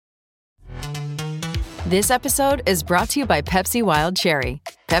This episode is brought to you by Pepsi Wild Cherry.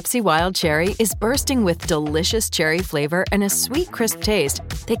 Pepsi Wild Cherry is bursting with delicious cherry flavor and a sweet, crisp taste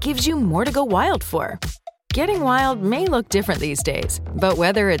that gives you more to go wild for. Getting wild may look different these days, but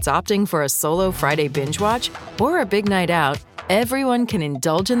whether it's opting for a solo Friday binge watch or a big night out, everyone can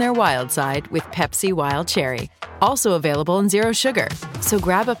indulge in their wild side with Pepsi Wild Cherry. Also available in Zero Sugar. So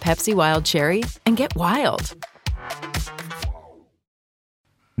grab a Pepsi Wild Cherry and get wild.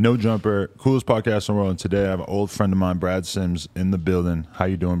 No Jumper, coolest podcast in the world. And today I have an old friend of mine, Brad Sims, in the building. How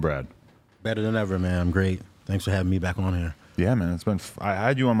you doing, Brad? Better than ever, man. I'm great. Thanks for having me back on here. Yeah, man. It's been. I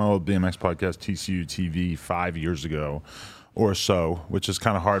had you on my old BMX podcast, TCU TV, 5 years ago or so, which is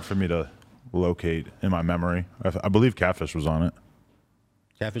kind of hard for me to locate in my memory. I believe Catfish was on it.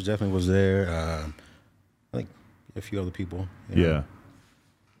 Catfish definitely was there. I think a few other people. You know. Yeah.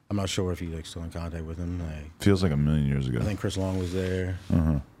 I'm not sure if he's still in contact with him. Feels like a million years ago. I think Chris Long was there.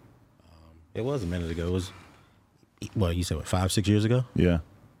 Uh-huh. It was a minute ago. It was, what, you said, 5-6 years ago? Yeah.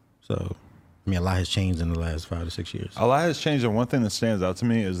 So, I mean, a lot has changed in the last 5 to 6 years. A lot has changed, and one thing that stands out to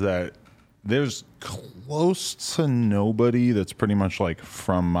me is that there's close to nobody that's pretty much like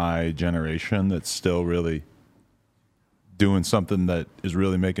from my generation that's still really doing something that is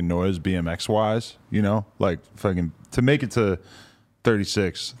really making noise BMX wise, you know? Like fucking to make it to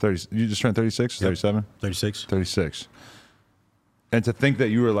 36, 30, you just turned 36, Yep. 37? 36. 36. And to think that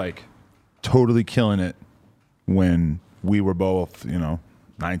you were like totally killing it when we were both,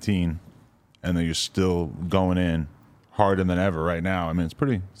 19, and then you're still going in harder than ever right now. I mean, it's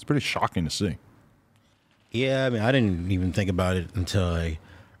pretty shocking to see. Yeah, I mean, I didn't even think about it until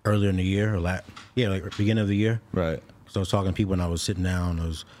earlier in the year, like beginning of the year. Right. So I was talking to people and I was sitting down. I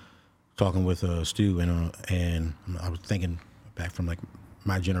was talking with Stu and I was thinking back from like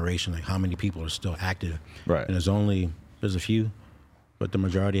my generation, like how many people are still active. Right. And there's a few, but the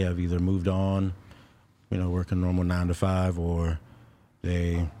majority have either moved on, working normal 9 to 5, or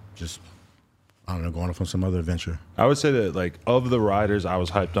they just, I don't know, going off on some other adventure. I would say that like of the riders I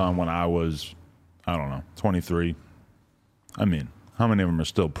was hyped on when I was, 23. I mean, how many of them are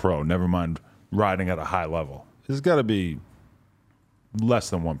still pro? Never mind riding at a high level. It's got to be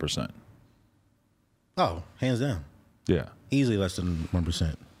less than 1%. Oh, hands down. Yeah. Easily less than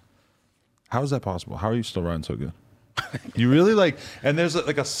 1%. How is that possible? How are you still riding so good? You really like, and there's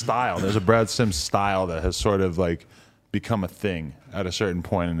like a style. There's a Brad Sims style that has sort of like become a thing at a certain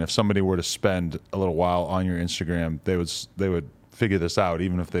point. And if somebody were to spend a little while on your Instagram, they would figure this out.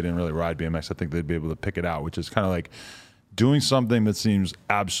 Even if they didn't really ride BMX, I think they'd be able to pick it out, which is kind of like doing something that seems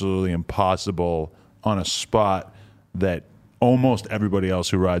absolutely impossible on a spot that almost everybody else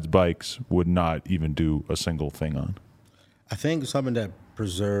who rides bikes would not even do a single thing on. I think something that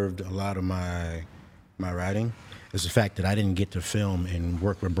preserved a lot of my riding is the fact that I didn't get to film and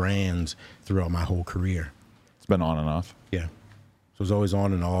work with brands throughout my whole career. It's been on and off. Yeah. So it was always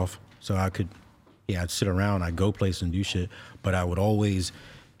on and off. So I'd sit around, I'd go places and do shit, but I would always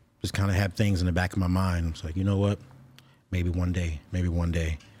just kind of have things in the back of my mind. It's like, you know what? Maybe one day.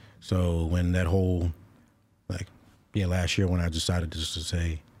 So when that whole, last year when I decided just to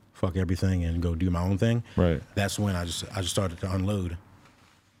say, fuck everything and go do my own thing. Right. That's when I just started to unload.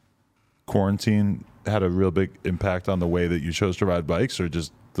 Quarantine had a real big impact on the way that you chose to ride bikes, or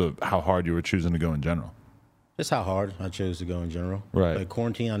just how hard you were choosing to go in general? Just how hard I chose to go in general. Right. Like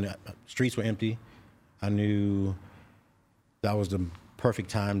quarantine, streets were empty. I knew that was the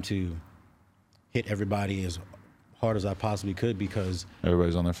perfect time to hit everybody as hard as I possibly could because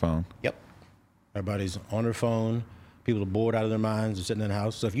Everybody's on their phone. Yep. Everybody's on their phone. People are bored out of their minds and sitting in the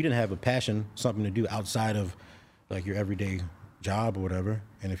house. So if you didn't have a passion, something to do outside of like your everyday job or whatever,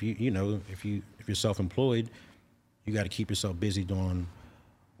 and if you're self-employed, you got to keep yourself busy doing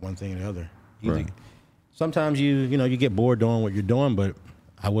one thing or the other. Right. Sometimes you get bored doing what you're doing, but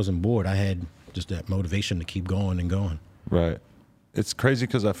I wasn't bored. I had just that motivation to keep going and going. Right. It's crazy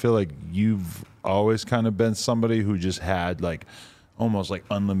because I feel like you've always kind of been somebody who just had like almost like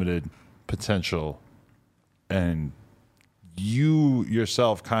unlimited potential, and you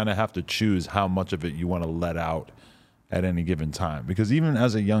yourself kind of have to choose how much of it you want to let out at any given time. Because even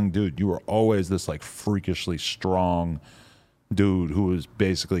as a young dude, you were always this like freakishly strong dude who was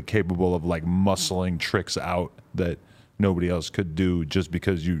basically capable of like muscling tricks out that nobody else could do just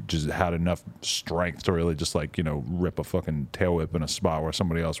because you just had enough strength to really just like, rip a fucking tail whip in a spot where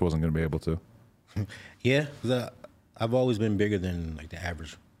somebody else wasn't going to be able to. Yeah, I've always been bigger than like the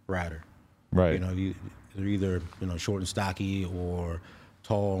average rider. Right. They're either short and stocky or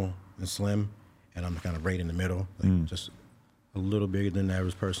tall and slim, and I'm kind of right in the middle, just a little bigger than the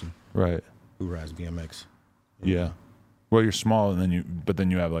average person. Right. Who rides BMX. Yeah. Well, you're small, and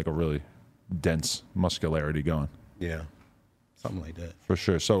then you have like a really dense muscularity going. Yeah, something like that. For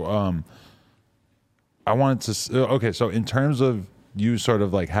sure. So I wanted to, okay, so in terms of you sort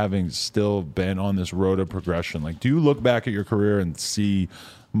of like having still been on this road of progression, like do you look back at your career and see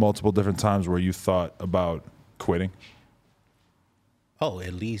multiple different times where you thought about quitting? Oh,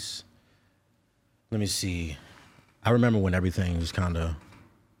 at least, let me see. I remember when everything was kind of,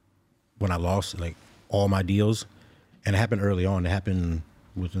 when I lost like all my deals, and it happened early on. It happened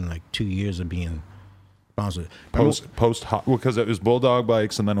within like 2 years of being sponsored. Because it was Bulldog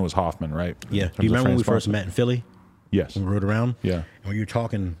Bikes and then it was Hoffman, right? Yeah. Do you remember when we first met in Philly? Yes. When we rode around? Yeah. And when you were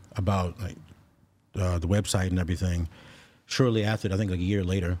talking about like the website and everything, shortly after, I think like a year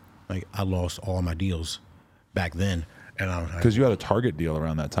later, like I lost all my deals back then. And because you had a Target deal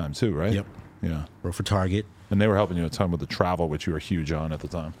around that time too, right? Yep. Yeah. Wrote for Target. And they were helping you a ton with the travel, which you were huge on at the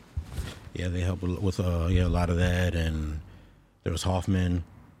time. Yeah, they helped with a lot of that, and there was Hoffman.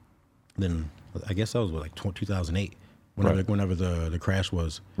 Then I guess that was like 2008, whenever the crash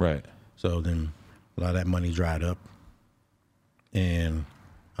was. Right. So then a lot of that money dried up, and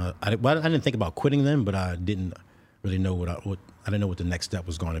I didn't think about quitting them, but I didn't really know what I didn't know what the next step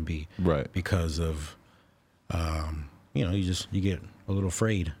was going to be. Right. Because of you get a little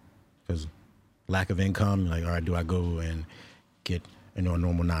afraid because lack of income. Like, all right, do I go and get a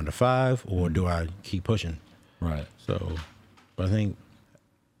normal 9 to 5, or do I keep pushing? Right. So, but I think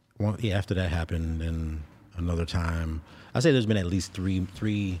after that happened, and another time, I say there's been at least three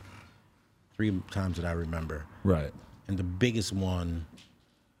times that I remember. Right. And the biggest one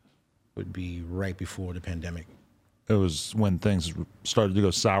would be right before the pandemic. It was when things started to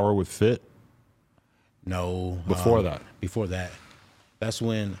go sour with Fit. No. Before that. Before that. That's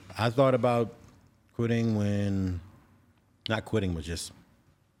when I thought about quitting. Not quitting, but just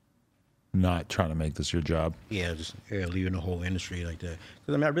not trying to make this your job. Yeah, just leaving the whole industry like that.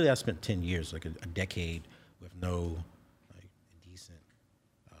 Because I spent 10 years, like a decade, with no like decent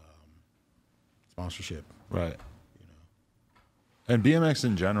sponsorship. Right. And BMX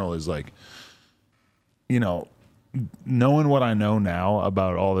in general is like, knowing what I know now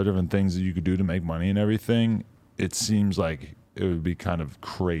about all the different things that you could do to make money and everything, it seems like it would be kind of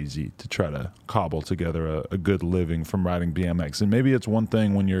crazy to try to cobble together a good living from riding BMX. And maybe it's one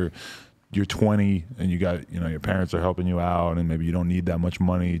thing when you're 20 and you got, your parents are helping you out, and maybe you don't need that much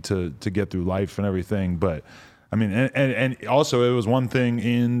money to get through life and everything. But I mean, and also it was one thing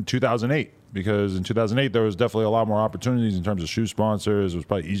in 2008, because in 2008 there was definitely a lot more opportunities in terms of shoe sponsors. It was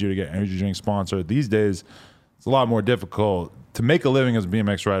probably easier to get energy drink sponsored. These days, it's a lot more difficult to make a living as a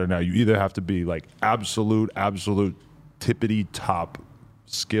BMX rider. Now, you either have to be like absolute tippity top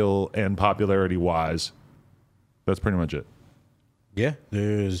skill and popularity wise. That's pretty much it. Yeah,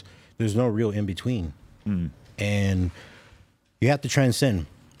 there's no real in between, and you have to transcend.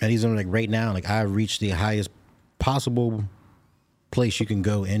 And even like right now, like I've reached the highest possible place you can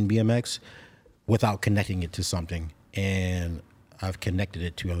go in BMX without connecting it to something, and I've connected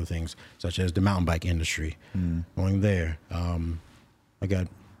it to other things such as the mountain bike industry. Going there, I got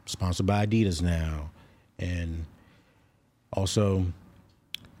sponsored by Adidas now, and also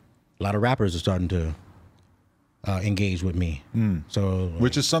a lot of rappers are starting to engage with me. So,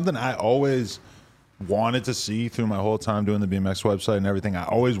 which is something I always wanted to see through my whole time doing the BMX website and everything. I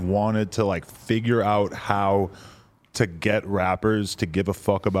always wanted to like figure out how to get rappers to give a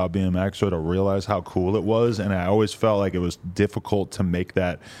fuck about BMX or to realize how cool it was, and I always felt like it was difficult to make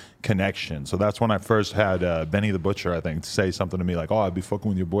that connection. So that's when I first had Benny the Butcher, I think, say something to me like, "Oh, I'd be fucking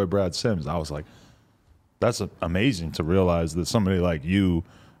with your boy Brad Sims." I was like, that's amazing to realize that somebody like you,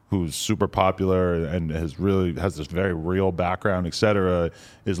 who's super popular and has this very real background, et cetera,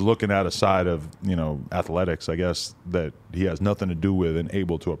 is looking at a side of, athletics, I guess, that he has nothing to do with and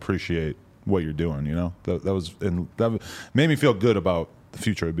able to appreciate what you're doing, that made me feel good about the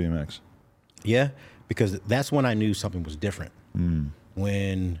future of BMX. Yeah, because that's when I knew something was different.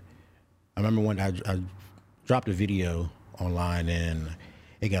 When I remember when I dropped a video online and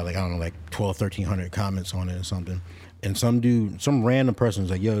it got like, I don't know, like 1,300 comments on it or something. And some random person was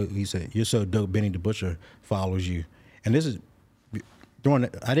like, "Yo," he said, "You're so dope, Benny the Butcher follows you." And this is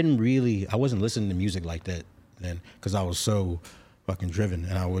I wasn't listening to music like that then, because I was so fucking driven,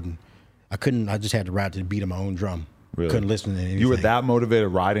 and I just had to ride to the beat of my own drum. Really? Couldn't listen to anything. You were that motivated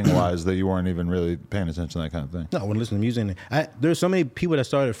riding wise that you weren't even really paying attention to that kind of thing? No, I wouldn't listen to music. There's so many people that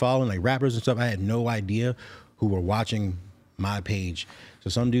started following, like rappers and stuff, I had no idea who were watching my page. So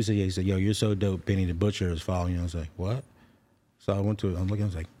some dude said, "Yo, you're so dope, Benny the Butcher is following you." I was like, "What?" So I'm looking, I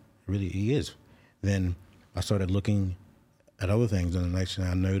was like, "Really, he is." Then I started looking at other things, and the next thing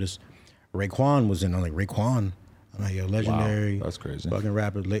I noticed, Raekwon was in. I'm like, Raekwon, I'm like, yo, legendary. Wow, that's crazy. Fucking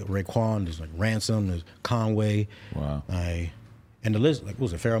rapper, Raekwon, there's like Ransom, there's Conway. Wow. And the list, like, what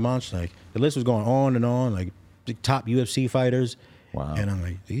was it, Pharoah Monch? Like, the list was going on and on, like, the top UFC fighters. Wow. And I'm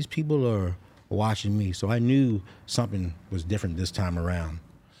like, these people are watching me. So I knew something was different this time around.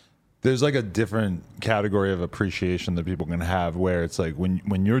 There's like a different category of appreciation that people can have where it's like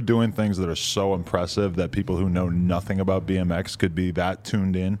when you're doing things that are so impressive that people who know nothing about BMX could be that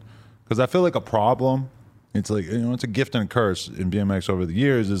tuned in. Because I feel like a problem, it's like, you know, it's a gift and a curse in BMX over the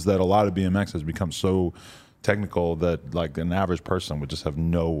years, is that a lot of BMX has become so technical that like an average person would just have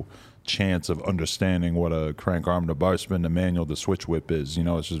no chance of understanding what a crank arm to bar spin to manual to switch whip is. You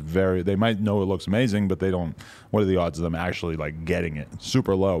know, it's just they might know it looks amazing, but they don't, what are the odds of them actually like getting it?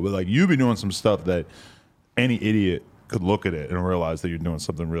 Super low. But like you be doing some stuff that any idiot could look at it and realize that you're doing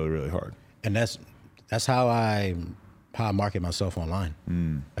something really, really hard. And that's how I market myself online.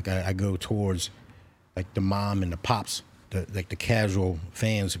 Like I go towards like the mom and the pops, like the casual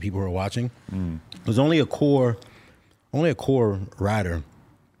fans, the people who are watching. There's only a core rider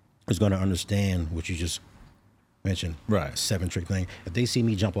is going to understand what you just mentioned. Right. 7-trick thing. If they see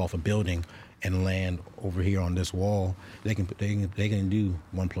me jump off a building and land over here on this wall, they can do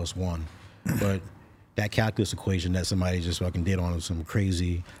 1 + 1. But that calculus equation that somebody just fucking did on some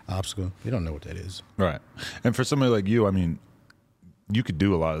crazy obstacle, they don't know what that is. Right. And for somebody like you, I mean, you could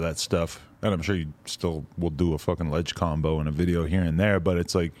do a lot of that stuff, and I'm sure you still will do a fucking ledge combo in a video here and there, but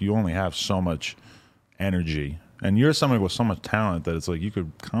it's like you only have so much energy. And you're somebody with so much talent that it's like you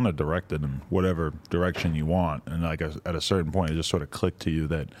could kind of direct it in whatever direction you want. And like at a certain point, it just sort of clicked to you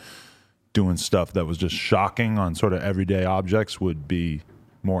that doing stuff that was just shocking on sort of everyday objects would be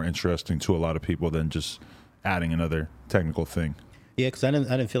more interesting to a lot of people than just adding another technical thing. Yeah, because I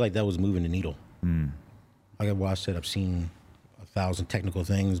didn't feel like that was moving the needle. Like I watched it, I've seen 1,000 technical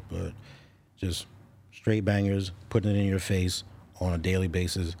things, but just straight bangers, putting it in your face on a daily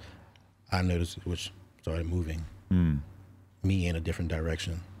basis, I noticed which started moving me in a different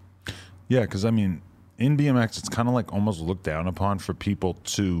direction. Yeah, because I mean, in BMX, it's kind of like almost looked down upon for people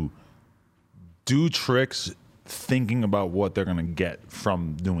to do tricks thinking about what they're gonna get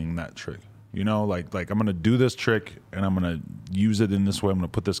from doing that trick. You know, like I'm gonna do this trick and I'm gonna use it in this way. I'm gonna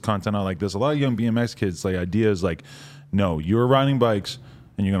put this content out like this. A lot of young BMX kids, like idea is like, no, you're riding bikes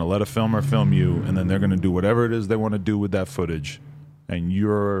and you're gonna let a filmer film you, and then they're gonna do whatever it is they want to do with that footage. And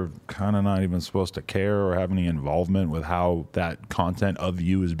you're kind of not even supposed to care or have any involvement with how that content of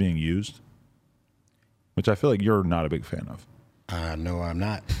you is being used, which I feel like you're not a big fan of. No, I'm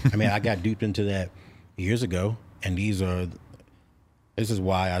not. I mean, I got duped into that years ago, and this is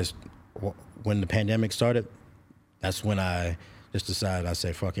why when the pandemic started, that's when I just decided, I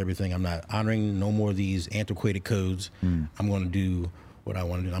said, fuck everything. I'm not honoring no more of these antiquated codes. I'm going to do what I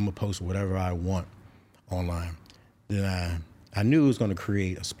want to do. I'm going to post whatever I want online. Then I knew it was going to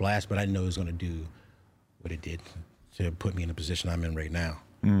create a splash, but I didn't know it was going to do what it did to put me in the position I'm in right now.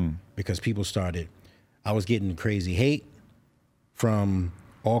 Because people started, I was getting crazy hate from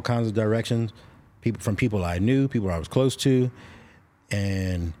all kinds of directions, from people I knew, people I was close to,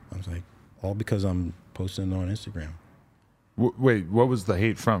 and I was like, all because I'm posting on Instagram. Wait, what was the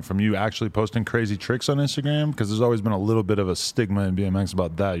hate from? From you actually posting crazy tricks on Instagram? Because there's always been a little bit of a stigma in BMX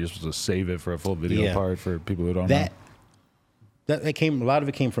about that. You're supposed to save it for a full video part for people who don't know. That came. A lot of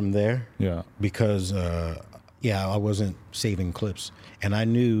it came from there. Yeah. Because I wasn't saving clips, and I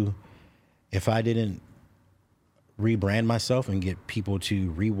knew if I didn't rebrand myself and get people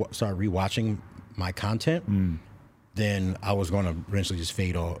to start rewatching my content, then I was going to eventually just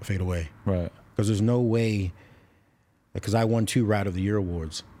fade away. Right. Because there's no way. Because I won 2 Rider of the Year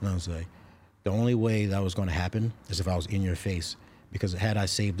awards, and I was like, the only way that was going to happen is if I was in your face. Because had I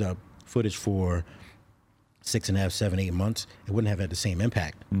saved up footage for 6.5, 7, 8 months, it wouldn't have had the same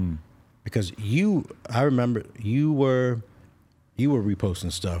impact. Because I remember you were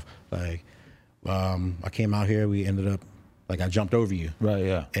reposting stuff like, I came out here, we ended up, like I jumped over you. Right,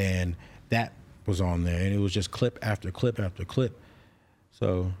 yeah. And that was on there, and it was just clip after clip after clip.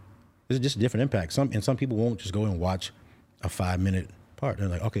 So it's just a different impact. Some people won't just go and watch a 5-minute part. They're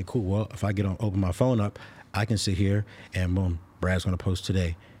like, okay, cool. Well, if I open my phone up, I can sit here and boom, Brad's going to post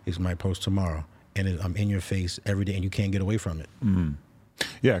today. He's might post tomorrow. And I'm in your face every day, and you can't get away from it.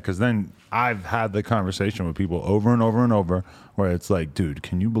 Yeah, because then I've had the conversation with people over and over and over where it's like, dude,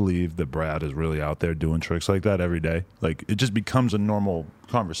 can you believe that Brad is really out there doing tricks like that every day? Like, it just becomes a normal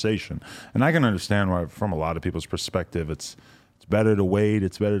conversation. And I can understand why, from a lot of people's perspective, it's better to wait.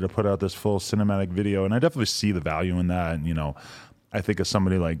 It's better to put out this full cinematic video. And I definitely see the value in that. And, you know, I think of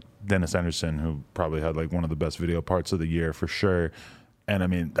somebody like Dennis Anderson, who probably had like one of the best video parts of the year for sure. And I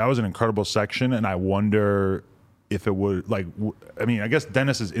mean, that was an incredible section. And I wonder if it would I mean, I guess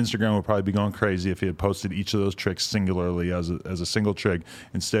Dennis's Instagram would probably be going crazy if he had posted each of those tricks singularly as a single trick.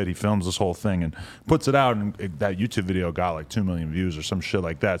 Instead, he films this whole thing and puts it out, and that YouTube video got like 2 million views or some shit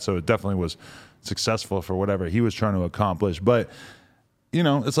like that. So it definitely was successful for whatever he was trying to accomplish. But you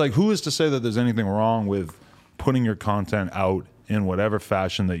know, it's like, who is to say that there's anything wrong with putting your content out in whatever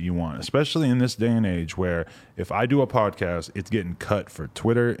fashion that you want, especially in this day and age where if I do a podcast, it's getting cut for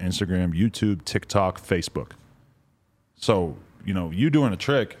Twitter, Instagram, YouTube, TikTok, Facebook. So, you know, you doing a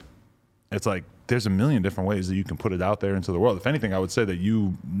trick, it's like there's a million different ways that you can put it out there into the world. If anything, I would say that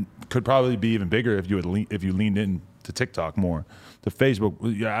you could probably be even bigger if you leaned in to TikTok more. To Facebook,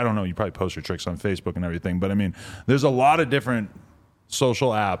 yeah, I don't know, you probably post your tricks on Facebook and everything, but I mean, there's a lot of different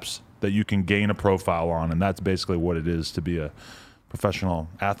social apps that you can gain a profile on, and that's basically what it is to be a professional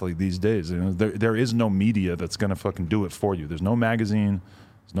athlete these days. You know, there is no media that's going to fucking do it for you. There's no magazine,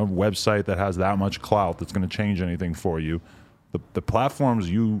 there's no website that has that much clout that's going to change anything for you. The platforms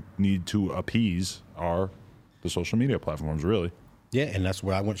you need to appease are the social media platforms, really. Yeah, and that's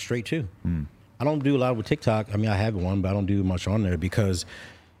where I went straight to. I don't do a lot with TikTok. I mean, I have one, but I don't do much on there because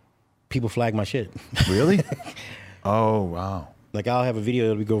people flag my shit. Really? Oh, wow. Like, I'll have a video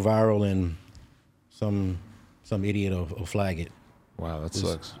that'll go viral and some idiot will flag it. Wow, that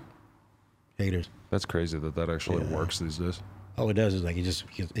sucks. Haters. That's crazy that actually works these days. All it does is like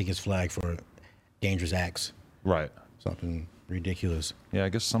it gets flagged for dangerous acts. Right. Something ridiculous. Yeah, I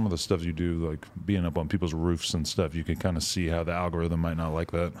guess some of the stuff you do, like being up on people's roofs and stuff, you can kind of see how the algorithm might not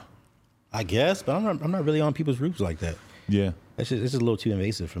like that. I guess, but I'm not really on people's roofs like that. Yeah. It's just a little too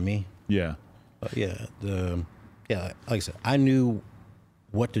invasive for me. Yeah. Like I said, I knew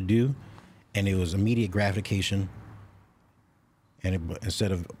what to do, and it was immediate gratification. And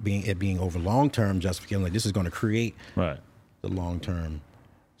instead of being over long term justification, like this is going to create the long term.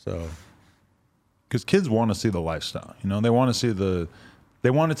 So, because kids want to see the lifestyle, you know, they want to see they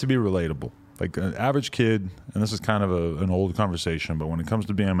want it to be relatable. Like an average kid, and this is kind of an old conversation, but when it comes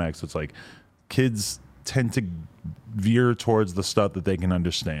to BMX, it's like kids tend to veer towards the stuff that they can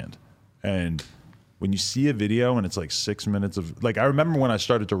understand. And when you see a video and it's like 6 minutes of, like, I remember when I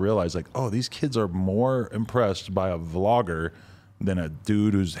started to realize, like, oh, these kids are more impressed by a vlogger than a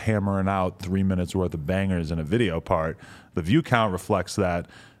dude who's hammering out 3 minutes worth of bangers in a video part. The view count reflects that,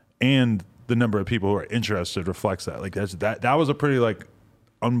 and the number of people who are interested reflects that. Like, that was a pretty, like,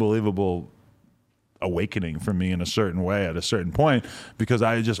 unbelievable awakening for me in a certain way at a certain point, because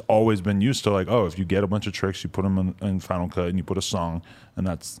I had just always been used to, like, oh, if you get a bunch of tricks, you put them in Final Cut and you put a song, and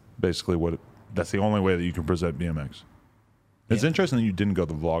that's basically that's the only way that you can present BMX. It's interesting that you didn't go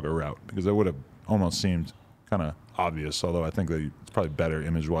the vlogger route, because that would have almost seemed kind of obvious, although I think that it's probably better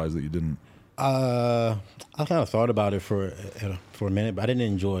image-wise that you didn't. I kind of thought about it for a minute, but I didn't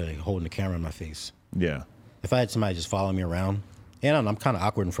enjoy, like, holding the camera in my face. Yeah. If I had somebody just follow me around, and I'm kind of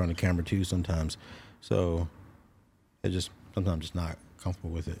awkward in front of the camera too sometimes, so sometimes I'm just not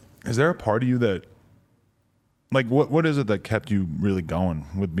comfortable with it. Is there a part of you that, like, what is it that kept you really going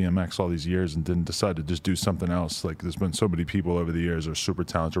with BMX all these years and didn't decide to just do something else? Like, there's been so many people over the years who are super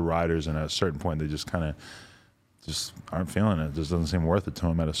talented riders, and at a certain point they just kind of just aren't feeling it. It just doesn't seem worth it to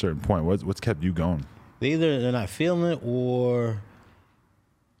them at a certain point. What's kept you going? Either they're not feeling it, or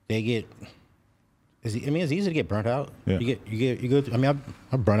they get. It's easy to get burnt out. Yeah. You go through, I mean,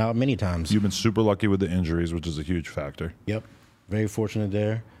 I've burnt out many times. You've been super lucky with the injuries, which is a huge factor. Yep, very fortunate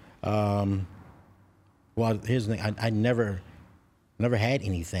there. Well, here's the thing: I never had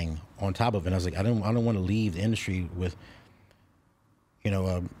anything on top of it. I was like, I don't want to leave the industry with,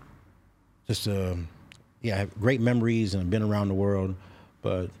 I have great memories and I've been around the world,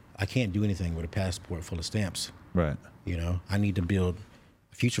 but I can't do anything with a passport full of stamps. Right. I need to build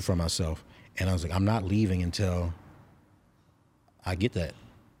a future for myself. And I was like, I'm not leaving until I get that.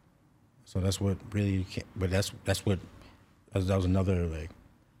 So that's what really, but that was another, like,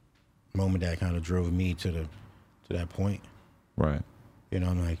 moment that kind of drove me to that point. Right.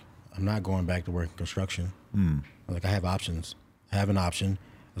 I'm like, I'm not going back to work in construction. I'm like, I have options. I have an option.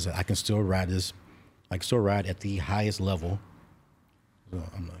 I was like, I can still ride this. I can still ride at the highest level. So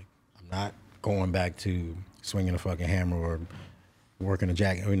I'm like, I'm not going back to swinging a fucking hammer or working a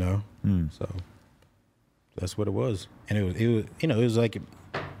jacket, So that's what it was. And it was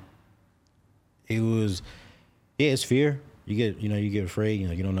it's fear. You get afraid,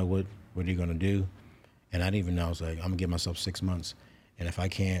 you don't know what you're gonna do. And I didn't even know. I was like, I'm gonna give myself 6 months. And if I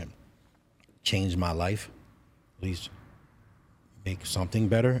can't change my life, at least make something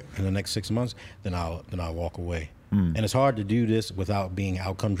better in the next 6 months, then I'll walk away. And it's hard to do this without being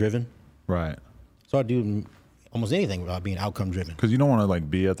outcome driven. Right. So I do almost anything without being outcome driven. Because you don't want to, like,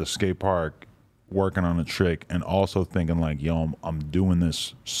 be at the skate park working on a trick and also thinking like, yo, I'm doing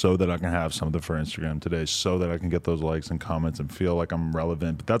this so that I can have something for Instagram today, so that I can get those likes and comments and feel like I'm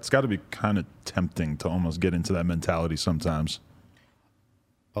relevant. But that's got to be kind of tempting to almost get into that mentality sometimes.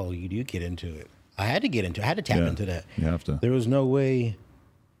 Oh, you do get into it. I had to tap into that. You have to. There was no way.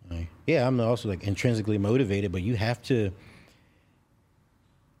 Yeah, I'm also like intrinsically motivated, but you have to.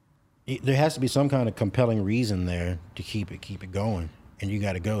 There has to be some kind of compelling reason there to keep it going, and you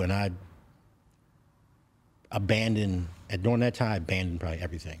got to go. And I abandoned probably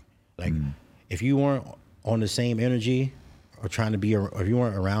everything. Like, if you weren't on the same energy, or trying to be, or if you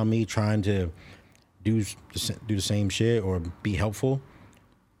weren't around me trying to do the same shit or be helpful,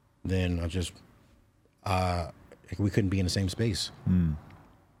 then we couldn't be in the same space.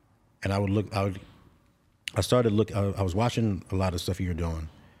 And I was watching a lot of stuff you were doing,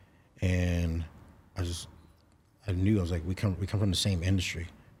 and I knew, I was like, we come from the same industry,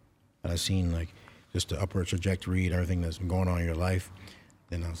 and I seen like just the upward trajectory and everything that's been going on in your life.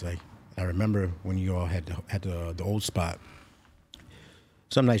 Then I was like, I remember when you all had the old spot.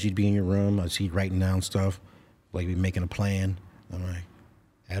 Some nights you'd be in your room, I'd see you writing down stuff, like you'd be making a plan. I'm like,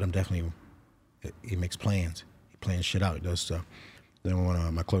 Adam definitely, he makes plans. He plans shit out. He does stuff. Then one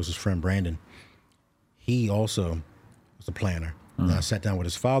of my closest friend, Brandon, he also was a planner. And I sat down with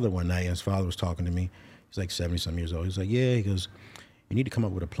his father one night, and his father was talking to me. He's like 70-some years old. He's like, yeah, he goes, you need to come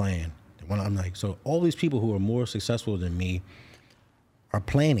up with a plan. And when I'm like, so all these people who are more successful than me are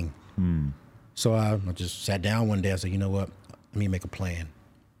planning. So I just sat down one day. I said, you know what? Let me make a plan.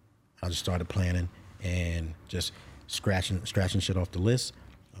 I just started planning and just scratching shit off the list.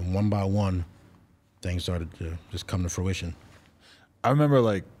 And one by one, things started to just come to fruition. I remember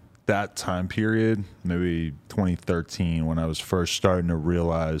like that time period, maybe 2013, when I was first starting to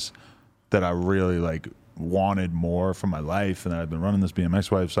realize that I really like wanted more from my life, and I'd been running this BMX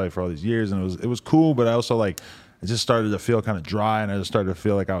website for all these years, and it was cool, but I also like, it just started to feel kind of dry, and I just started to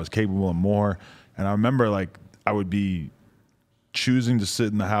feel like I was capable of more. And I remember like I would be choosing to sit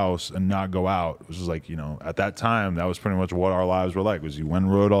in the house and not go out, which was like, you know, at that time, that was pretty much what our lives were like, was you went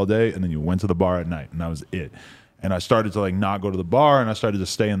and rode all day and then you went to the bar at night, and that was it. And I started to like not go to the bar, and I started to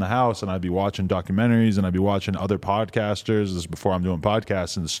stay in the house, and I'd be watching documentaries, and I'd be watching other podcasters. This is before I'm doing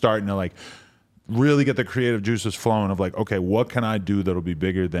podcasts, and starting to like really get the creative juices flowing of like, okay, what can I do that'll be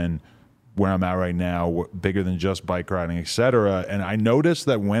bigger than where I'm at right now, bigger than just bike riding, etc. And I noticed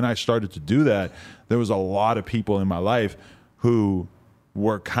that when I started to do that, there was a lot of people in my life who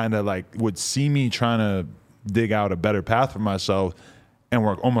were kind of like, would see me trying to dig out a better path for myself, and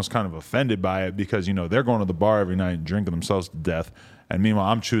were almost kind of offended by it because, you know, they're going to the bar every night and drinking themselves to death. And meanwhile,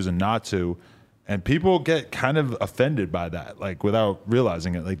 I'm choosing not to. And people get kind of offended by that, like without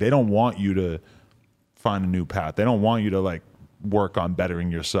realizing it. Like they don't want you to find a new path. They don't want you to like work on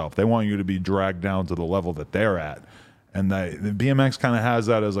bettering yourself. They want you to be dragged down to the level that they're at. And the BMX kind of has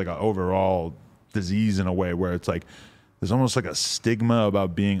that as like an overall disease in a way, where it's like, there's almost like a stigma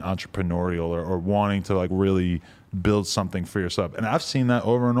about being entrepreneurial or wanting to like really build something for yourself. And I've seen that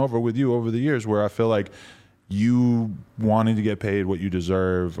over and over with you over the years, where I feel like you wanting to get paid what you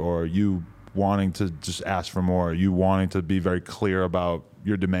deserve, or you wanting to just ask for more, you wanting to be very clear about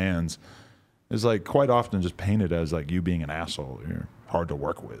your demands, is like quite often just painted as like you being an asshole, you're hard to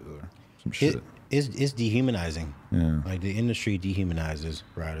work with, or some shit. It's dehumanizing. Yeah. Like the industry dehumanizes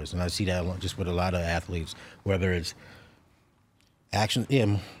riders, and I see that just with a lot of athletes, whether it's action,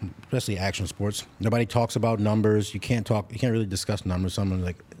 especially action sports. Nobody talks about numbers. You can't really discuss numbers. Some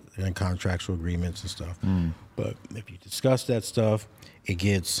like in contractual agreements and stuff. But if you discuss that stuff, it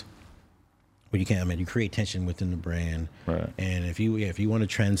gets, well, you can't. I mean, you create tension within the brand. Right. And if you want to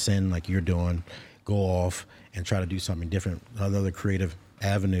transcend like you're doing, go off and try to do something different, another creative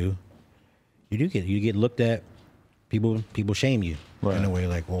avenue, you get looked at. People shame you in a way,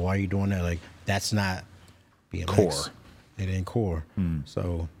 like, well, why are you doing that? Like, that's not BMX. Core. It ain't core.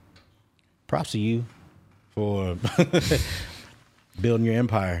 So props to you for building your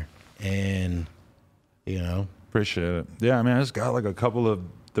empire, and, you know. Appreciate it. Yeah, I mean, I just got like a couple of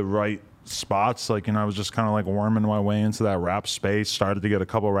the right spots. Like, you know, I was just kind of like worming my way into that rap space, started to get a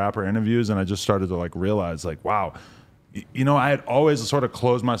couple rapper interviews, and I just started to like realize like, wow, you know, I had always sort of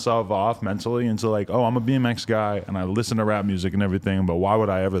closed myself off mentally into like, oh, I'm a BMX guy and I listen to rap music and everything, but why would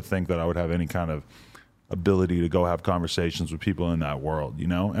I ever think that I would have any kind of ability to go have conversations with people in that world, you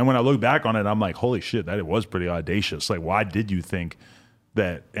know? And when I look back on it, I'm like, holy shit, that it was pretty audacious. Like, why did you think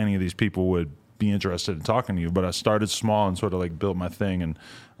that any of these people would be interested in talking to you? But I started small and sort of like built my thing, and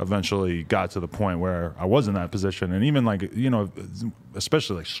eventually got to the point where I was in that position. And even like, you know,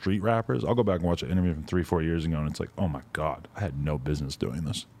 especially like street rappers, I'll go back and watch an interview from 3-4 years ago, and it's like, oh my God, I had no business doing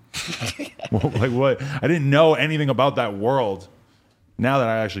this. Well, like what? I didn't know anything about that world. Now that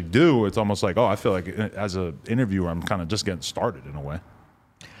I actually do, it's almost like, oh, I feel like as an interviewer, I'm kind of just getting started in a way.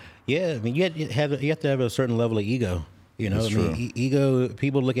 Yeah, I mean, you have to have a certain level of ego. You know, That's I mean, true. ego.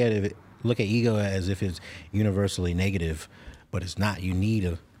 People look at ego as if it's universally negative, but it's not. You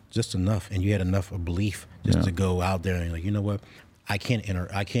need just enough, and you had enough of belief just to go out there and like, you know what, I can't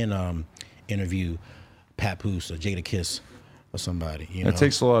interview Papoose or Jada Kiss or somebody. You know? It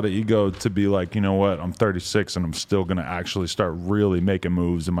takes a lot of ego to be like, you know what, I'm 36 and I'm still going to actually start really making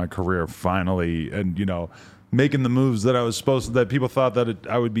moves in my career finally. And, you know, making the moves that I was supposed to, that people thought that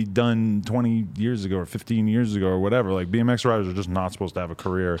I would be done 20 years ago or 15 years ago or whatever. Like BMX riders are just not supposed to have a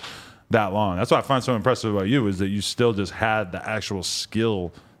career that long. That's what I find so impressive about you is that you still just had the actual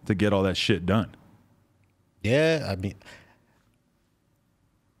skill to get all that shit done. Yeah, I mean,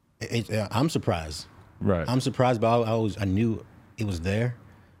 I'm surprised. Right. I'm surprised, but I knew it was there,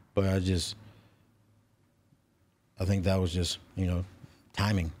 but I think that was just, you know,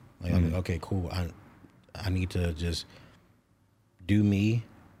 timing. Like, okay, cool. I need to just do me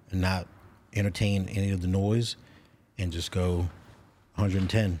and not entertain any of the noise and just go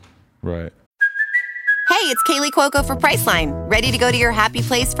 110. Right. Hey, it's Kaylee Cuoco for Priceline. Ready to go to your happy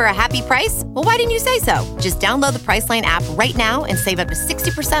place for a happy price? Well, why didn't you say so? Just download the Priceline app right now and save up to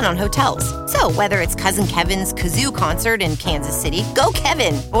 60% on hotels. So whether it's Cousin Kevin's Kazoo Concert in Kansas City, go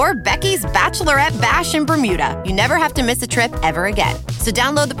Kevin, or Becky's Bachelorette Bash in Bermuda, you never have to miss a trip ever again. So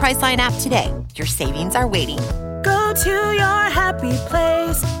download the Priceline app today. Your savings are waiting. Go to your happy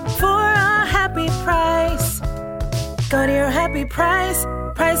place for a happy price. Go to your happy price,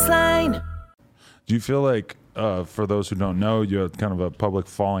 Priceline. Do you feel like, for those who don't know, you had kind of a public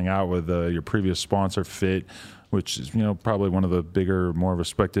falling out with your previous sponsor, Fit, which is, you know, probably one of the bigger, more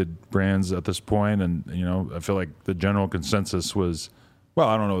respected brands at this point. And, you know, I feel like the general consensus was, well,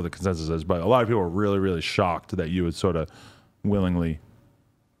 I don't know what the consensus is, but a lot of people were really, really shocked that you would sort of willingly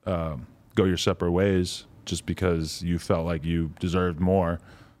go your separate ways just because you felt like you deserved more.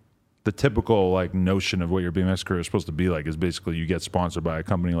 The typical like notion of what your BMX career is supposed to be like is basically you get sponsored by a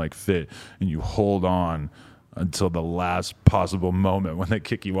company like Fit and you hold on until the last possible moment when they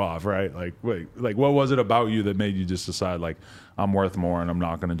kick you off, right? Like, wait, like what was it about you that made you just decide like I'm worth more and I'm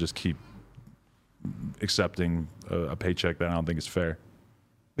not going to just keep accepting a paycheck that I don't think is fair?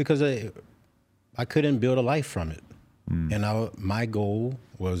 Because I couldn't build a life from it. And my goal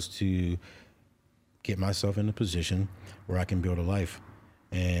was to get myself in a position where I can build a life.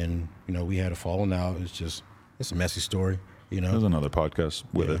 And, you know, we had a falling out. It's a messy story, you know. There's another podcast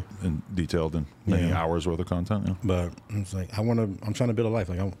with it and detailed in many hours worth of content. Yeah. But it's like I'm trying to build a life.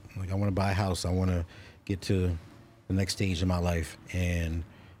 I want to buy a house. I want to get to the next stage of my life. And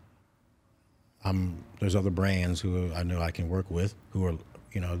there's other brands who I know I can work with who are,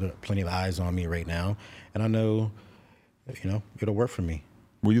 you know, there are plenty of eyes on me right now. And I know, you know, it'll work for me.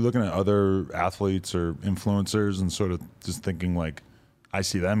 Were you looking at other athletes or influencers and sort of just thinking like, I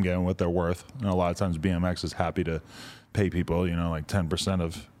see them getting what they're worth. And a lot of times BMX is happy to pay people, you know, like 10%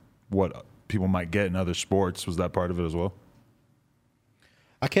 of what people might get in other sports. Was that part of it as well?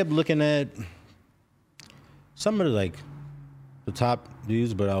 I kept looking at some of the top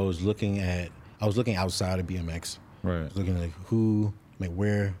dudes, but I was looking outside of BMX. Right. I was looking at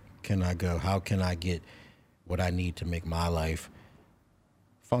where can I go? How can I get what I need to make my life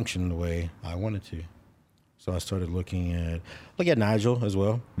function the way I want it to? So I started looking at Nigel as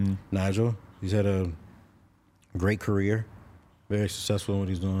well. Nigel, he's had a great career, very successful in what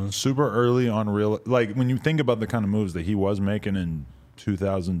he's doing. Super early on like when you think about the kind of moves that he was making in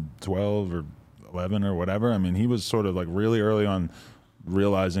 2012 or 11 or whatever, I mean, he was sort of like really early on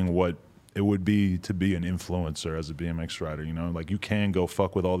realizing what it would be to be an influencer as a BMX rider, you know? Like you can go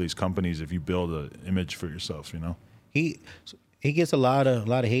fuck with all these companies if you build an image for yourself, you know? He gets a lot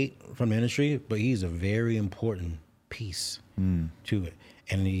of hate from the industry, but he's a very important piece to it.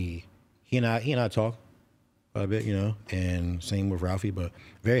 And he and I talk a bit, you know, and same with Ralphie, but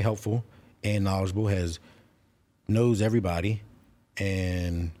very helpful and knowledgeable, knows everybody,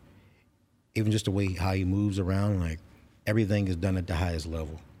 and even just the way how he moves around, like everything is done at the highest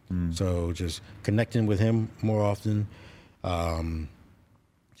level. So just connecting with him more often,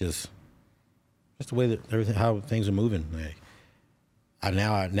 just the way that how things are moving, like. I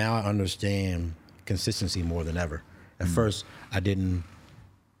understand consistency more than ever. At first, I didn't.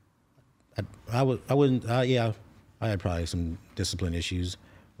 I had probably some discipline issues,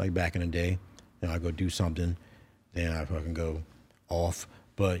 like back in the day. You know, I go do something, then I fucking go off.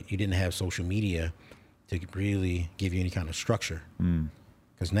 But you didn't have social media to really give you any kind of structure.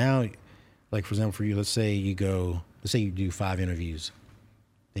 Because now, like for example, for you, let's say you do 5 interviews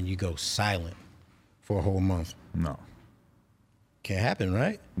then you go silent for a whole month. No. Can't happen,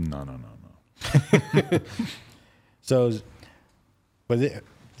 right? No. So, but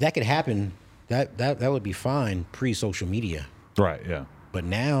that could happen. That would be fine pre-social media. Right, yeah. But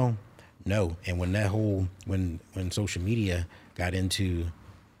now, no. And when when social media got into,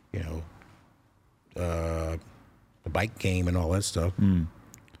 the bike game and all that stuff,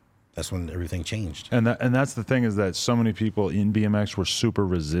 that's when everything changed. And that's the thing, is that so many people in BMX were super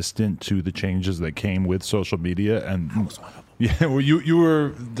resistant to the changes that came with social media. And I was one of them. yeah, well, you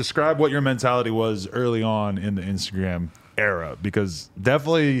were, describe what your mentality was early on in the Instagram era, because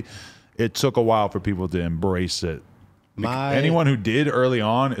definitely it took a while for people to embrace it. Anyone who did early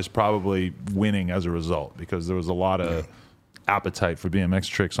on is probably winning as a result, because there was a lot of appetite for BMX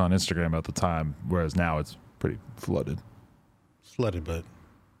tricks on Instagram at the time, whereas now it's pretty flooded.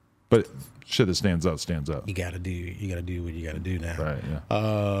 But shit that stands out. You gotta do what you gotta do now. Right,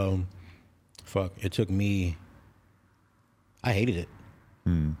 yeah. It took me. I hated it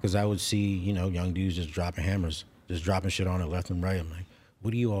because I would see young dudes just dropping hammers, just dropping shit on it left and right. I'm like,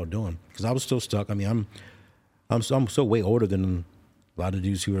 what are you all doing? Because I was still stuck. I mean, I'm so way older than a lot of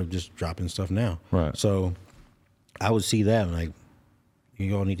dudes who are just dropping stuff now. Right. So I would see that and like,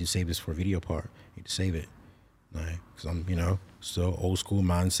 you all need to save this for a video part. You need to save it, like, because I'm still old school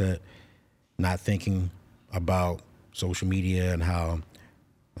mindset, not thinking about social media and how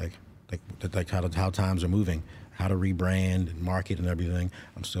how times are moving, how to rebrand and market and everything.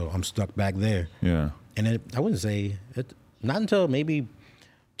 I'm stuck back there. Yeah. And I wouldn't say it, not until maybe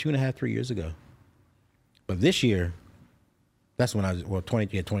 2.5, 3 years ago. But this year, that's when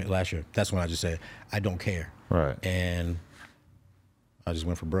last year, that's when I just said, I don't care. Right. And I just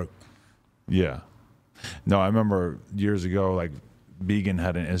went for broke. Yeah. No, I remember years ago, like, Began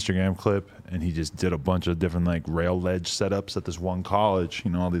had an Instagram clip, and he just did a bunch of different, like, rail ledge setups at this one college,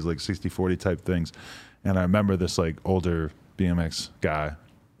 all these, like, 60-40 type things. And I remember this, like, older BMX guy,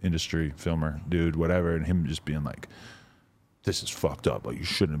 industry filmer, dude, whatever, and him just being like, this is fucked up. Like, you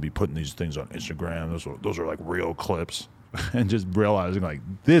shouldn't be putting these things on Instagram. Those are like real clips. And just realizing, like,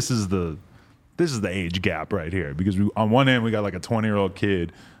 this is the age gap right here, because on one end we got like a 20-year-old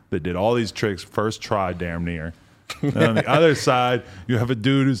kid that did all these tricks first try, damn near. And on the other side, you have a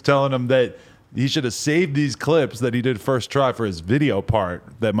dude who's telling him that he should have saved these clips that he did first try for his video part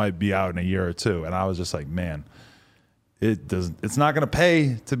that might be out in a year or two. And I was just like, man, it's not going to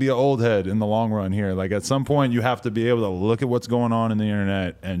pay to be an old head in the long run here. Like, at some point you have to be able to look at what's going on in the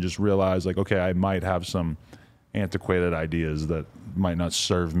internet and just realize, like, okay, I might have some antiquated ideas that might not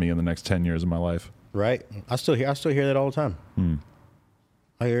serve me in the next 10 years of my life. Right. I still hear that all the time.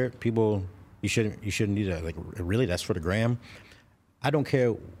 I hear it. People, you shouldn't do that. Like, really, that's for the gram. I don't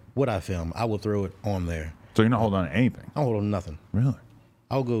care what I film. I will throw it on there. So you're not holding on to anything? I don't hold on to nothing. Really?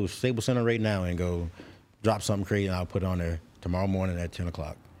 I'll go Staples Center right now and go drop something crazy, and I'll put it on there tomorrow morning at 10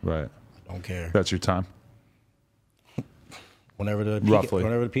 o'clock. Right. I don't care. That's your time? Whenever the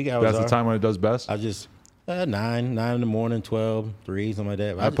peak hours That's the time when it does best? I just 9 in the morning, 12, 3, something like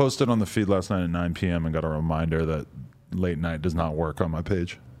that. I posted on the feed last night at 9 p.m. and got a reminder that late night does not work on my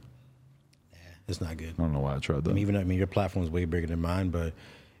page. Yeah, it's not good. I don't know why I tried that. Your platform is way bigger than mine, but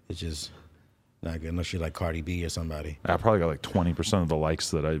it's just not good unless you're like Cardi B or somebody. I probably got like 20% of the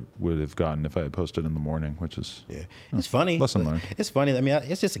likes that I would have gotten if I had posted in the morning, which is it's funny. Lesson learned. It's funny. I mean,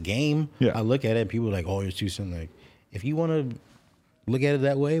 it's just a game. Yeah. I look at it and people are like, oh, you're too soon. Like, if you want to look at it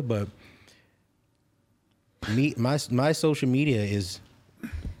that way, but my social media is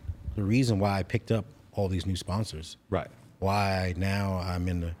the reason why I picked up all these new sponsors. right. Why now I'm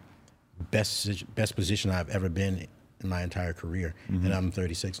in the best position I've ever been in my entire career, and I'm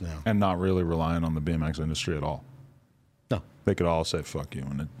 36 now. And not really relying on the BMX industry at all. No, They could all say fuck you,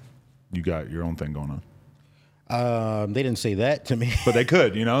 and you got your own thing going on. they didn't say that to me. But they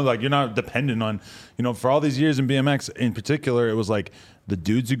could, like, you're not dependent on, for all these years in BMX in particular, it was like the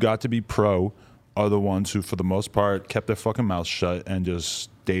dudes who got to be pro are the ones who, for the most part, kept their fucking mouth shut and just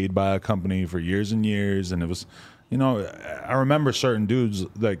stayed by a company for years and years. And it was, I remember certain dudes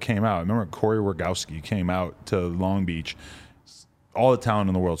that came out. I remember Corey Rogowski came out to Long Beach. All the talent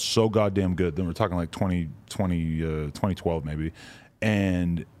in the world, so goddamn good. Then we're talking like 2012 maybe.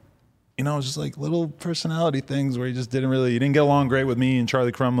 And, it was just like little personality things where he didn't get along great with me and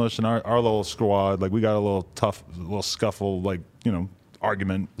Charlie Crumlish and our little squad. Like, we got a little tough, little scuffle, like,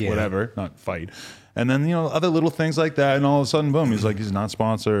 argument, whatever, not fight. And then, other little things like that. And all of a sudden, boom, he's like, he's not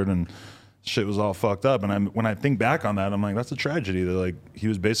sponsored and shit was all fucked up. And when I think back on that, I'm like, that's a tragedy that, like, he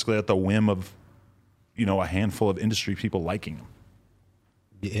was basically at the whim of, a handful of industry people liking him.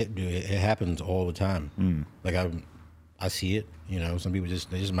 It happens all the time. Like, I see it. You know, some people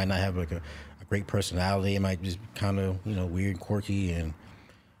they just might not have like a great personality. It might just kind of, you know, weird, quirky, and,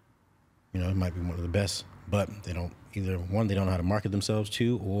 you know, it might be one of the best. But they don't either. One, they don't know how to market themselves.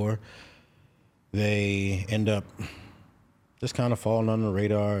 Two, or they end up just kind of falling under the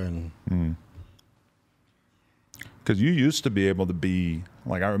radar. And because you used to be able to be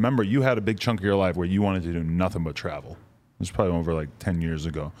like, I remember you had a big chunk of your life where you wanted to do nothing but travel. It was probably over like 10 years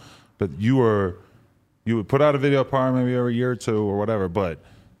ago. But you would put out a video part maybe every year or two or whatever, but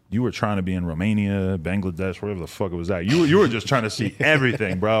you were trying to be in Romania, Bangladesh, whatever the fuck it was at. You were just trying to see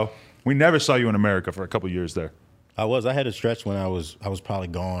everything, bro. We never saw you in America for a couple of years there. I had a stretch when I was probably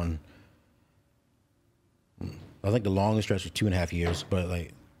gone. I think the longest stretch was 2.5 years, but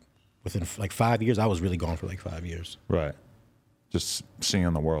like within like 5 years, I was really gone for like 5 years. Right. Just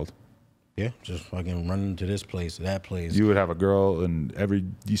seeing the world. Yeah, just fucking running to this place, that place. You would have a girl in every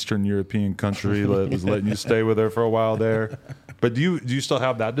Eastern European country that was letting you stay with her for a while there. But do you still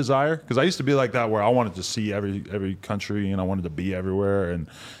have that desire? Because I used to be like that, where I wanted to see every country and I wanted to be everywhere. And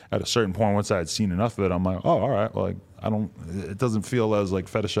at a certain point, once I had seen enough of it, I'm like, oh, all right. Well, like it doesn't feel as like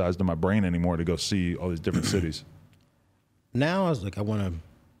fetishized in my brain anymore to go see all these different cities. Now I was like,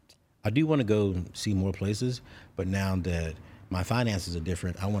 I do want to go see more places, but now that my finances are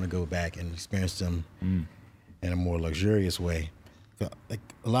different, I want to go back and experience them in a more luxurious way. Like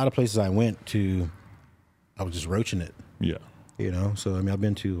a lot of places I went to, I was just roaching it. Yeah. You know, so I mean, I've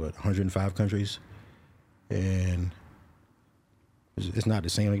been to 105 countries, and it's not the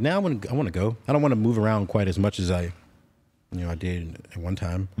same. Like now, I want to go. I don't want to move around quite as much as I did at one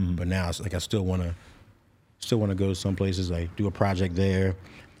time. But now, it's like I still want to go some places. Like do a project there,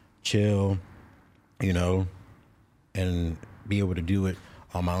 chill, you know, and be able to do it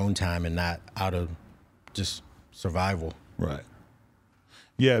on my own time and not out of just survival. Right.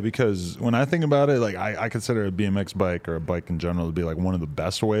 Yeah, because when I think about it, like I consider a BMX bike or a bike in general to be like one of the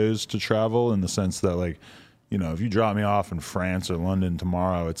best ways to travel, in the sense that, like, you know, if you drop me off in France or London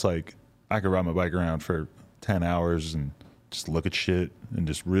tomorrow, it's like I could ride my bike around for 10 hours and just look at shit and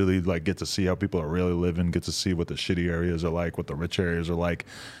just really like get to see how people are really living, get to see what the shitty areas are like, what the rich areas are like.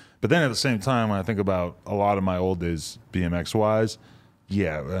 But then at the same time, when I think about a lot of my old days BMX wise,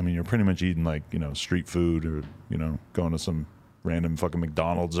 yeah, I mean, you're pretty much eating like, you know, street food, or, you know, going to some random fucking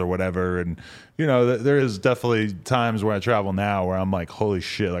McDonald's or whatever. And, you know, there is definitely times where I travel now where I'm like, holy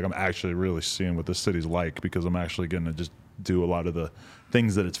shit, like I'm actually really seeing what this city's like, because I'm actually going to just do a lot of the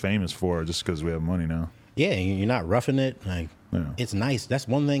things that it's famous for just because we have money now. Yeah, you're not roughing it. Like, Yeah. It's nice. That's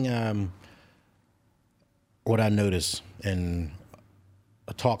one thing what I noticed in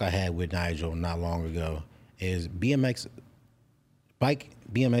a talk I had with Nigel not long ago is BMX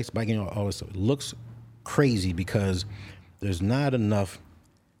biking, all this stuff looks crazy because there's not enough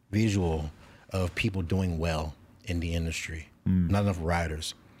visual of people doing well in the industry, not enough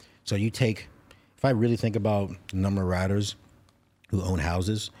riders. So if I really think about the number of riders who own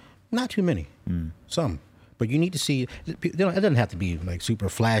houses, not too many, some. But you need to see, it doesn't have to be like super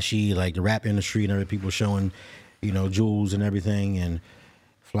flashy, like the rap industry and other people showing, you know, jewels and everything and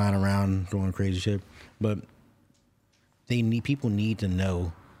flying around doing crazy shit. But people need to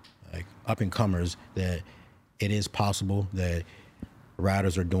know, like up and comers, that it is possible that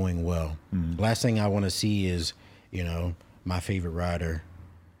riders are doing well. Last thing I want to see is, you know, my favorite rider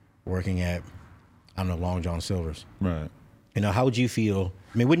working at, I don't know, Long John Silver's. Right. You know, how would you feel?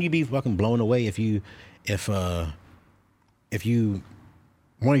 I mean, wouldn't you be fucking blown away if one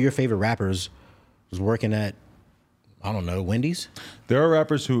of your favorite rappers was working at, I don't know, Wendy's? There are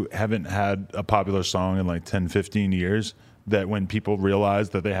rappers who haven't had a popular song in like 10, 15 years that when people realize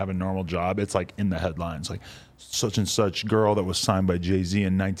that they have a normal job, it's like in the headlines. Like, such and such girl that was signed by Jay-Z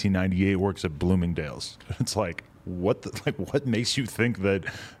in 1998 works at Bloomingdale's. It's like, what makes you think that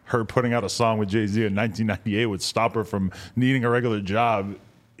her putting out a song with Jay-Z in 1998 would stop her from needing a regular job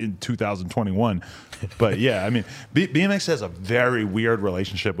in 2021? But yeah, I mean, BMX has a very weird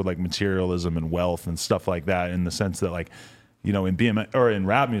relationship with like materialism and wealth and stuff like that, in the sense that, like, you know, in BMX or in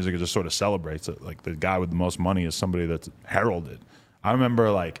rap music, it just sort of celebrates it. Like, the guy with the most money is somebody that's heralded. I remember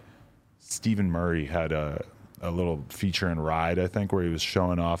like Stephen Murray had a little feature in Ride, I think, where he was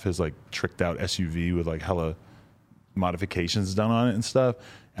showing off his like tricked out SUV with like hella modifications done on it and stuff.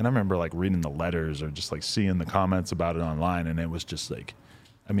 And I remember like reading the letters or just like seeing the comments about it online, and it was just like,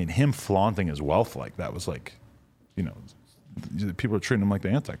 I mean, him flaunting his wealth like that was like, you know, people are treating him like the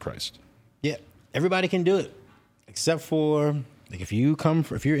Antichrist. Yeah, everybody can do it, except for like if you're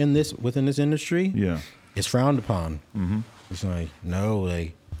within this industry, yeah, it's frowned upon. It's like, no,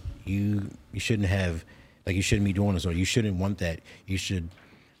 like you shouldn't have, like, you shouldn't be doing this, or you shouldn't want that. You should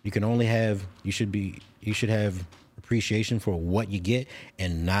have appreciation for what you get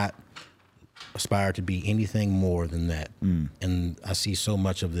and not aspire to be anything more than that. And I see so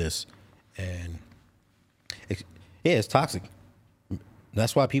much of this, and it's toxic.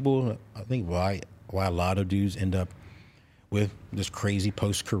 That's why people, I think, why a lot of dudes end up with this crazy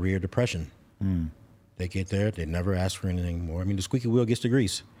post-career depression. They get there, they never ask for anything more. I mean, the squeaky wheel gets the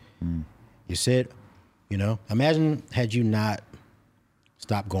grease. You sit, imagine had you not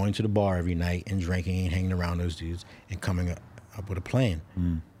stopped going to the bar every night and drinking and hanging around those dudes and coming up with a plan.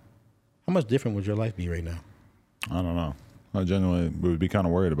 How much different would your life be right now? I don't know. I genuinely would be kind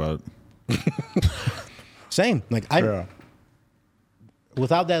of worried about it. Same. Like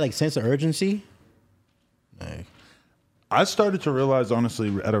without that like sense of urgency, I started to realize,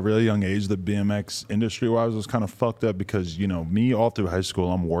 honestly, at a really young age, the BMX industry-wise was kind of fucked up because, me all through high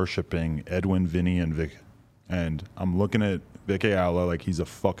school, I'm worshiping Edwin, Vinny, and Vic. And I'm looking at Vic Ayala like he's a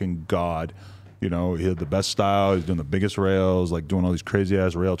fucking god. He had the best style. He's doing the biggest rails, like doing all these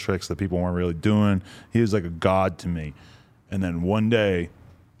crazy-ass rail tricks that people weren't really doing. He was like a god to me. And then one day,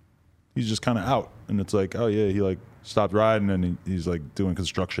 he's just kind of out. And it's like, oh, yeah, he like stopped riding and he's like doing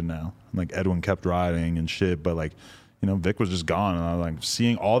construction now. And like Edwin kept riding and shit, but like, Vic was just gone. And I was like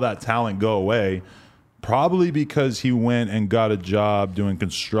seeing all that talent go away, probably because he went and got a job doing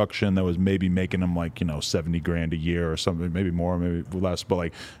construction that was maybe making him like, $70,000 a year or something, maybe more, maybe less, but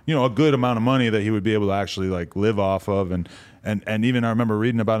like, a good amount of money that he would be able to actually like live off of. And even I remember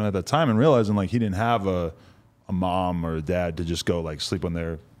reading about him at that time and realizing like he didn't have a mom or a dad to just go like sleep on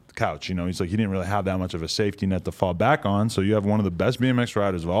their couch. He's like, he didn't really have that much of a safety net to fall back on. So you have one of the best BMX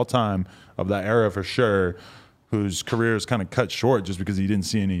riders of all time, of that era for sure, whose career is kind of cut short just because he didn't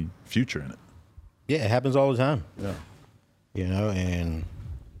see any future in it. Yeah, it happens all the time. Yeah. And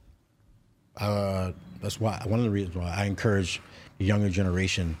that's why one of the reasons why I encourage the younger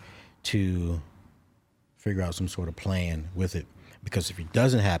generation to figure out some sort of plan with it. Because if it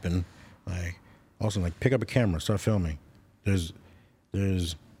doesn't happen, like pick up a camera, start filming. There's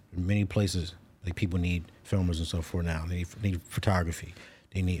many places like people need filmers and stuff for now. They need photography.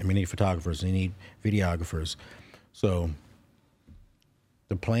 They need photographers. They need videographers. So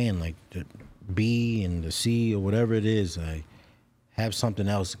the plan, like the B and the C or whatever it is, have something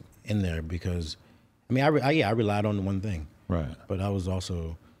else in there because, I relied on the one thing. Right. But I was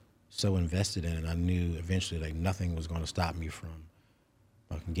also so invested in it. I knew eventually like nothing was going to stop me from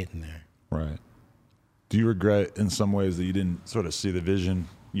fucking getting there. Right. Do you regret in some ways that you didn't sort of see the vision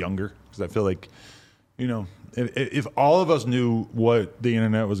younger? Because I feel like, if all of us knew what the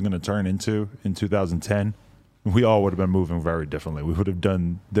internet was going to turn into in 2010, we all would have been moving very differently. We would have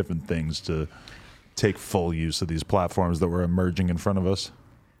done different things to take full use of these platforms that were emerging in front of us.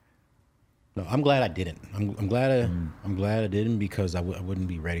 No, I'm glad I didn't. I'm glad I didn't because I wouldn't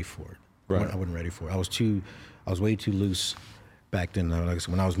be ready for it. Right. I wasn't ready for it. I was way too loose back then. Like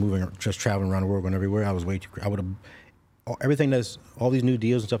when I was moving, just traveling around the world, going everywhere, I was way too. I would have everything all these new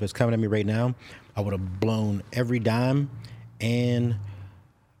deals and stuff that's coming at me right now. I would have blown every dime, and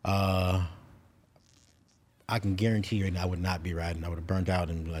I can guarantee you right now I would not be riding. I would have burnt out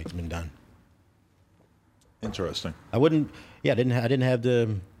and like been done. Interesting. I wouldn't. Yeah, I didn't have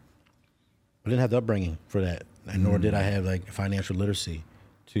the upbringing for that, and nor did I have like financial literacy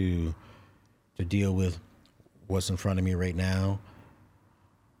to deal with what's in front of me right now.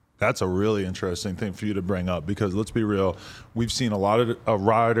 That's a really interesting thing for you to bring up because let's be real, we've seen a lot of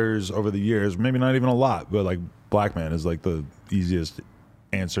riders over the years, maybe not even a lot, but like Black Man is like the easiest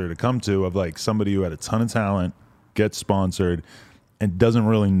answer to come to of like somebody who had a ton of talent, gets sponsored, and doesn't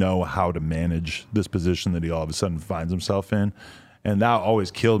really know how to manage this position that he all of a sudden finds himself in. And that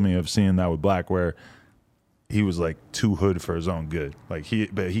always killed me of seeing that with Black, where he was like too hood for his own good. Like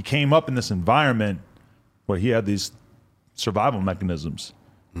he came up in this environment where he had these survival mechanisms.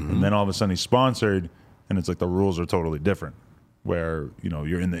 And then all of a sudden he's sponsored and it's like the rules are totally different where,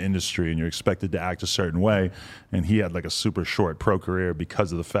 you're in the industry and you're expected to act a certain way. And he had like a super short pro career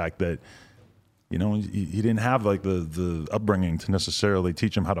because of the fact that, he didn't have like the upbringing to necessarily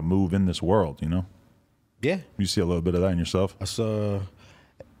teach him how to move in this world, Yeah. You see a little bit of that in yourself?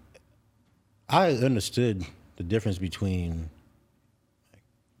 I understood the difference between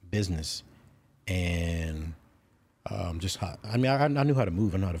business and just how, I knew how to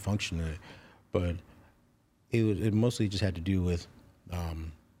move, I knew how to function, but it mostly just had to do with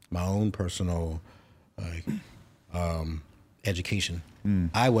my own personal education.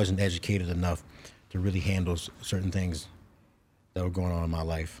 I wasn't educated enough to really handle certain things that were going on in my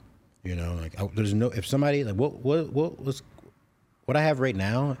life. There's no, if somebody like what I have right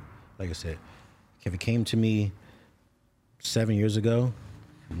now, like I said, if it came to me 7 years ago,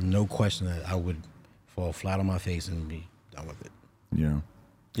 no question that I would fall flat on my face and be done with it. Yeah.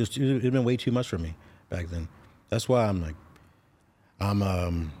 It'd been way too much for me back then. That's why I'm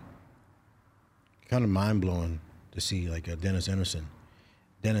kind of mind blowing to see like Dennis Anderson.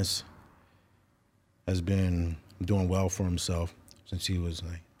 Dennis has been doing well for himself since he was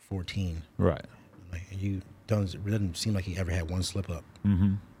like 14. Right. Like, it doesn't seem like he ever had one slip up.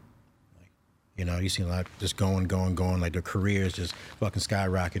 Mm-hmm. You know, you see a lot just going. Like their career is just fucking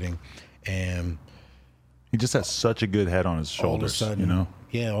skyrocketing, and he just has such a good head on his shoulders. All of a sudden, you know.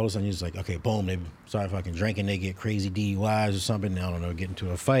 Yeah, all of a sudden you're just like, okay, boom, they start fucking drinking, they get crazy DUIs or something. I don't know, get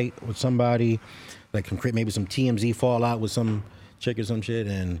into a fight with somebody, like maybe some TMZ fallout with some chick or some shit,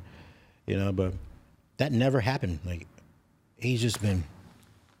 and you know, but that never happened. Like he's just been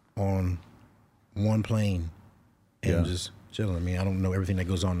on one plane and just chilling. I mean, I don't know everything that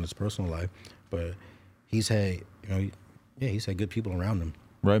goes on in his personal life, but he's had, you know, he's had good people around him.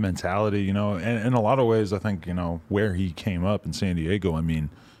 Right mentality, you know, and in a lot of ways, I think, you know, where he came up in San Diego, I mean,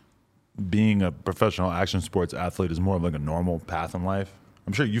 being a professional action sports athlete is more of like a normal path in life.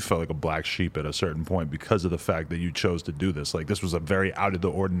 I'm sure you felt like a black sheep at a certain point because of the fact that you chose to do this. Like this was a very out of the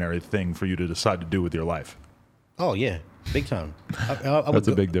ordinary thing for you to decide to do with your life. Oh yeah, big time. That's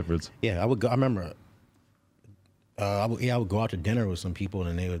a big difference. Yeah, I would go. I remember. I would go out to dinner with some people,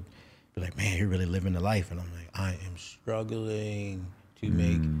 and they would be like, "Man, you're really living the life," and I'm like, "I am struggling to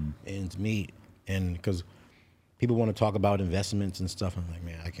make ends meet," and because people want to talk about investments and stuff, I'm like,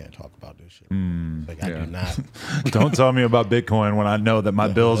 man, I can't talk about this shit. Like I do not. Don't tell me about Bitcoin when I know that my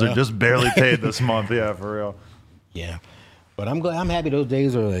bills are just barely paid this month. Yeah, for real. Yeah, but I'm glad. I'm happy those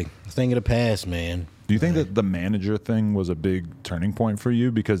days are like a thing of the past, man. Do you think that the manager thing was a big turning point for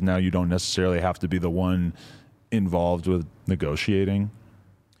you because now you don't necessarily have to be the one involved with negotiating?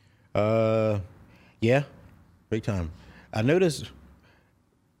 Yeah, big time. I noticed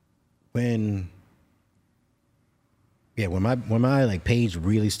when my like page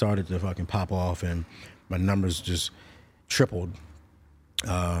really started to fucking pop off and my numbers just tripled.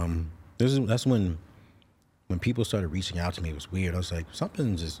 That's when people started reaching out to me. It was weird. I was like,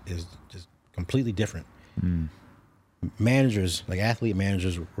 something is just completely different. Managers, like athlete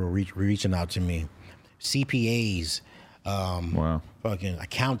managers, were reaching out to me. CPAs, fucking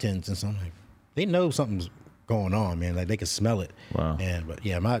accountants, and something. Like, they know something's going on, man. Like they can smell it. Wow. But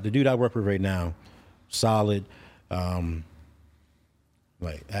yeah, the dude I work with right now, solid.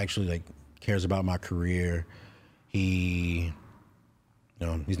 Like actually like cares about my career. He, you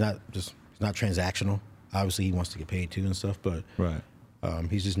know, he's not transactional. Obviously, he wants to get paid too and stuff, but right.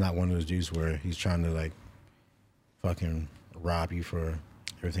 He's just not one of those dudes where he's trying to like fucking rob you for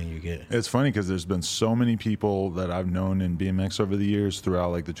everything you get. It's funny because there's been so many people that I've known in BMX over the years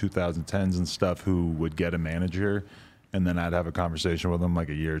throughout like the 2010s and stuff who would get a manager, and then I'd have a conversation with them like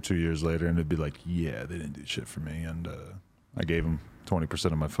a year or 2 years later, and it'd be like, yeah, they didn't do shit for me, and I gave them 20%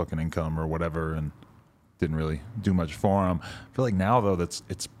 of my fucking income or whatever, and didn't really do much for them. I feel like now though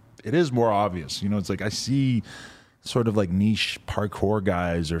it is more obvious. You know, it's like I see sort of like niche parkour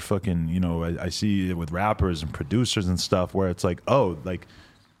guys or fucking, you know, I see it with rappers and producers and stuff where it's like, oh, like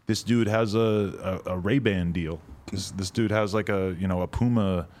this dude has a Ray-Ban deal. This dude has like a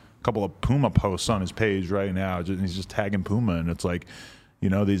couple of Puma posts on his page right now. And he's just tagging Puma, and it's like, you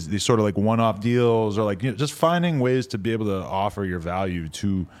know, these sort of like one-off deals, or like, you know, just finding ways to be able to offer your value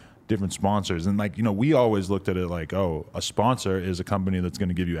to different sponsors. And like, you know, we always looked at it like, oh, a sponsor is a company that's going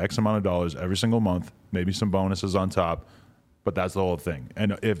to give you X amount of dollars every single month, maybe some bonuses on top, but that's the whole thing.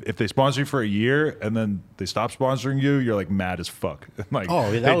 And if they sponsor you for a year and then they stop sponsoring you, you're like mad as fuck. Like,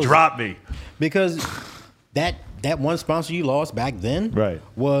 they dropped me. Because that one sponsor you lost back then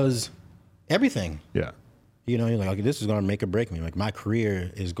was everything. Yeah. You know, you're like, okay, this is going to make or break me. Like my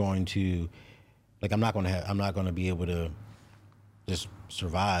career is going to, like, I'm not going to be able to just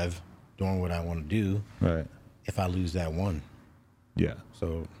survive doing what I want to do if I lose that one. Yeah.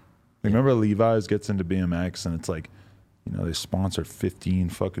 So remember Levi's gets into BMX and it's like, you know, they sponsored 15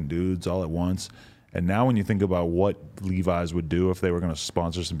 fucking dudes all at once. And now when you think about what Levi's would do if they were going to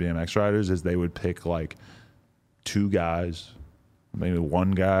sponsor some BMX riders, is they would pick like 2 guys, maybe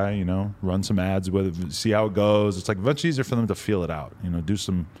 1 guy, you know, run some ads with it, see how it goes. It's like much easier for them to feel it out, you know, do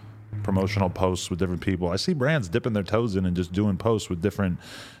some promotional posts with different people. I see brands dipping their toes in and just doing posts with different,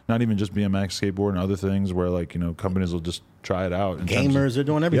 not even just BMX, skateboard, and other things where like, you know, companies will just try it out. Gamers are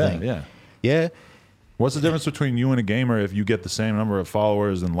doing everything. Yeah. What's the difference between you and a gamer if you get the same number of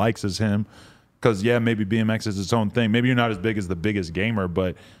followers and likes as him? Because yeah, maybe BMX is its own thing. Maybe you're not as big as the biggest gamer,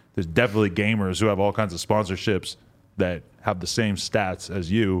 but there's definitely gamers who have all kinds of sponsorships that have the same stats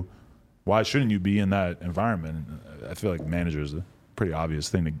as you. Why shouldn't you be in that environment? I feel like managers pretty obvious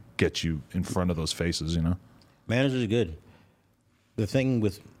thing to get you in front of those faces, you know? Managers are good. The thing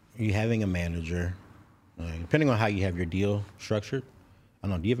with you having a manager, depending on how you have your deal structured, I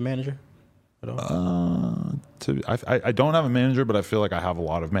don't know, do you have a manager at all? I don't have a manager, but I feel like I have a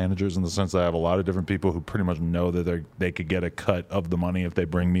lot of managers in the sense that I have a lot of different people who pretty much know that they could get a cut of the money if they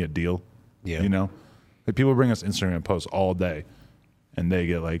bring me a deal. Yeah. You know? Like people bring us Instagram posts all day and they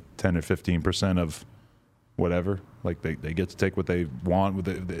get like 10 or 15% of whatever. Like they get to take what they want.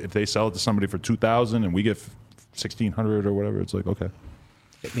 If they sell it to somebody for $2,000 and we get $1,600 or whatever, it's like, okay.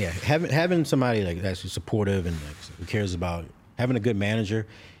 Yeah, having somebody like that's supportive and like, who cares about having a good manager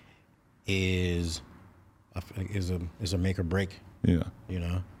is a make or break. Yeah. You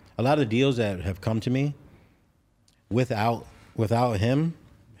know, a lot of the deals that have come to me without him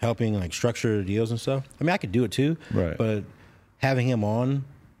helping like structure the deals and stuff. I mean, I could do it too, right? But having him on,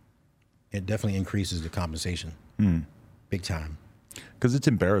 it definitely increases the compensation, big time. Because it's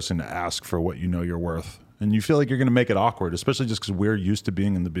embarrassing to ask for what you know you're worth, and you feel like you're going to make it awkward, especially just because we're used to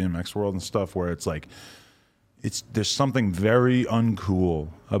being in the BMX world and stuff, where it's like, there's something very uncool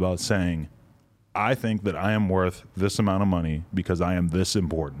about saying, I think that I am worth this amount of money because I am this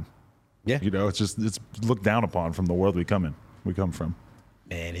important. Yeah, you know, it's looked down upon from the world we come from.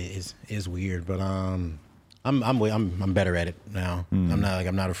 Man, it is weird, but I'm better at it now. I'm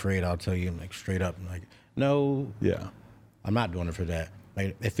not afraid. I'll tell you like straight up, like no, yeah, I'm not doing it for that.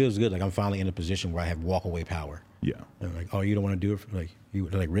 Like it feels good. Like I'm finally in a position where I have walk away power. Yeah, and like, oh, you don't want to do it for, like you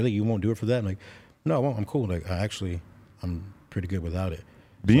like really you won't do it for that? I'm like, no, I won't. I'm cool. Like I'm pretty good without it.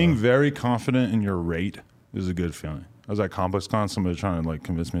 Being very confident in your rate is a good feeling. I was at ComplexCon, somebody trying to like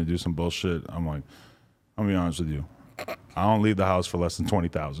convince me to do some bullshit. I'm like, I'm gonna be honest with you. I don't leave the house for less than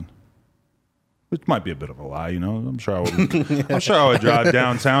 20,000, which might be a bit of a lie, you know. I'm sure I would drive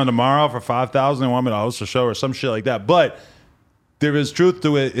downtown tomorrow for 5,000 and want me to host a show or some shit like that. But there is truth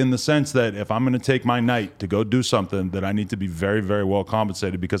to it in the sense that if I'm going to take my night to go do something, that I need to be very, very well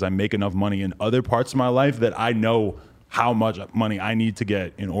compensated because I make enough money in other parts of my life that I know how much money I need to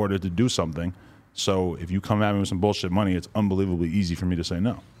get in order to do something. So if you come at me with some bullshit money, it's unbelievably easy for me to say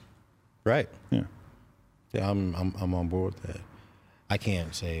no. Right. Yeah. Yeah, I'm on board with that. I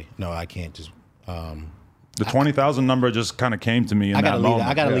can't say no. I can't just. The 20,000 number just kind of came to me in that moment.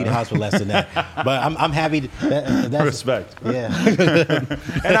 I gotta leave the house for less than that. But I'm happy. That's, respect. Yeah.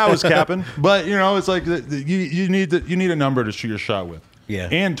 And I was capping, but you know, it's like you need a number to shoot your shot with. Yeah.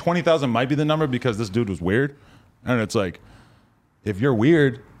 And 20,000 might be the number because this dude was weird, and it's like, if you're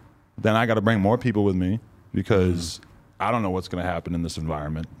weird, then I got to bring more people with me because I don't know what's going to happen in this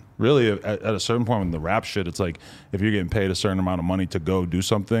environment. Really, at a certain point in the rap shit, it's like if you're getting paid a certain amount of money to go do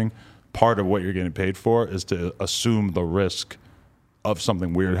something, part of what you're getting paid for is to assume the risk of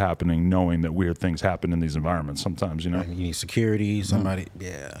something weird happening, knowing that weird things happen in these environments sometimes, you know? You need security, somebody.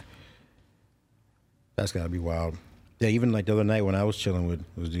 Yeah. That's got to be wild. Yeah, even like the other night when I was chilling with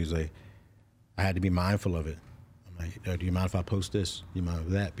those dudes, like, I had to be mindful of it. I'm like, do you mind if I post this? Do you mind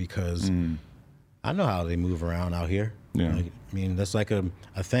if that? Because I know how they move around out here. Yeah. Like, I mean, that's like a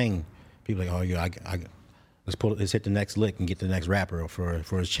thing. People are like, oh, yeah, let's hit the next lick and get the next rapper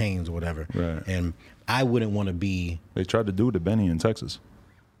for his chains or whatever. Right. And I wouldn't want to be. They tried to do it to Benny in Texas.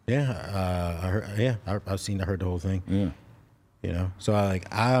 Yeah, I heard. Yeah, I heard the whole thing. Yeah. You know, so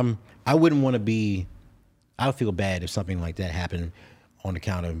I wouldn't want to be. I would feel bad if something like that happened on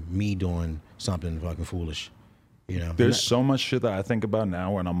account of me doing something fucking foolish. You know, there's so much shit that I think about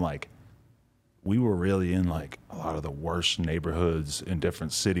now, and I'm like, we were really in like a lot of the worst neighborhoods in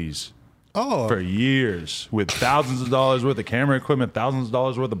different cities for years with thousands of dollars worth of camera equipment, thousands of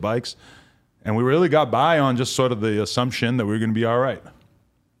dollars worth of bikes. And we really got by on just sort of the assumption that we were going to be all right.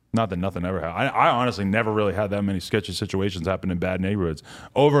 Not that nothing ever happened. I honestly never really had that many sketchy situations happen in bad neighborhoods.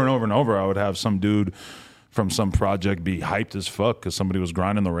 Over and over and over, I would have some dude from some project be hyped as fuck because somebody was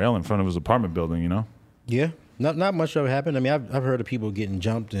grinding the rail in front of his apartment building, you know? Yeah. Not much of it happened. I mean, I've heard of people getting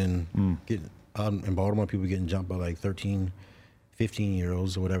jumped and in Baltimore, people getting jumped by like 13,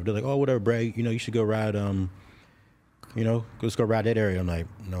 15-year-olds or whatever. They're like, oh, whatever, Brad, you should go ride, let's go ride that area. I'm like,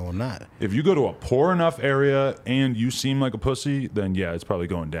 no, I'm not. If you go to a poor enough area and you seem like a pussy, then yeah, it's probably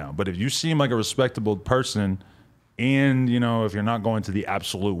going down. But if you seem like a respectable person and, if you're not going to the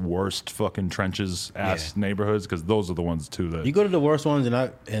absolute worst fucking trenches ass neighborhoods, because those are the ones too that you go to the worst ones,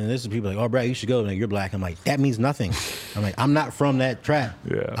 and this is people like, oh, Brad, you should go. And you're black. I'm like, that means nothing. I'm like, I'm not from that trap.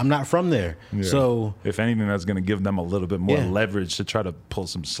 Yeah, I'm not from there. Yeah. So if anything, that's going to give them a little bit more leverage to try to pull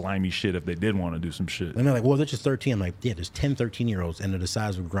some slimy shit if they did want to do some shit. And they're like, well, they're just 13. I'm like, yeah, there's 10 13-year-olds, and they're the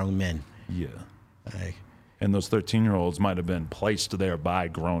size of grown men. Yeah, like, and those 13-year-olds might have been placed there by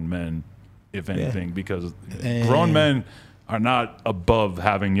grown men. If anything, because grown men are not above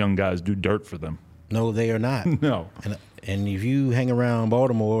having young guys do dirt for them. No, they are not. No. And if you hang around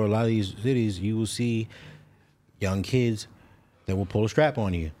Baltimore or a lot of these cities, you will see young kids that will pull a strap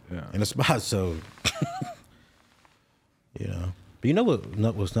on you in a spot. So, you know. But you know what's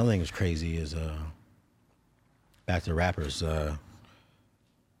another thing that's crazy is back to rappers.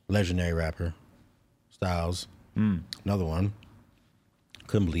 Legendary rapper, Styles. Another one.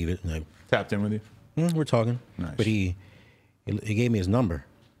 Couldn't believe it. Like, Tapped in with you? We're talking. Nice. But he gave me his number.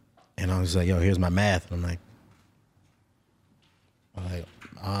 And I was like, yo, here's my math. And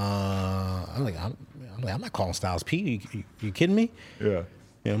I'm not calling Styles P. You kidding me? Yeah.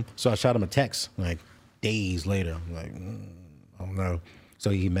 You know? So I shot him a text like days later. I'm like, I don't know.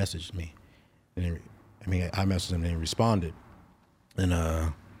 So he messaged me. And I messaged him and he responded. And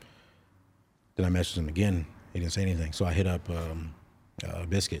then I messaged him again. He didn't say anything. So I hit up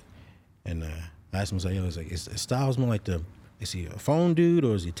Biscuit and I asked him, is Styles more like is he a phone dude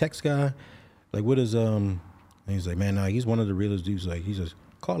or is he a text guy? Like, what is and he's like, man, no, he's one of the realest dudes. Like, he just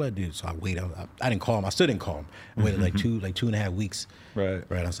call that dude. So I waited. I didn't call him. I still didn't call him. I waited like 2.5 weeks. Right.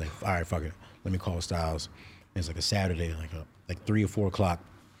 I was like, all right, fuck it. Let me call Styles. And it's like a Saturday, like 3 or 4 o'clock.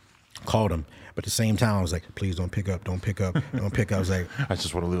 Called him, but at the same time, I was like, please don't pick up. I was like, I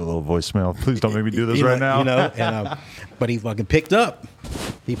just want to leave a little voicemail. Please don't make me do this right now. You know, and but he fucking picked up.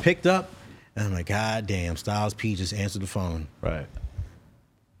 He picked up, and I'm like, God damn, Styles P just answered the phone. Right.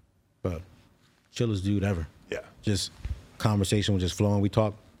 But chillest dude ever. Yeah. Just conversation was just flowing. We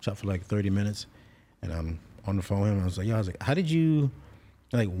talked for like 30 minutes, and I'm on the phone with him. And I was like, how did you,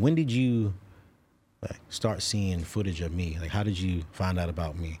 when did you, start seeing footage of me? Like, how did you find out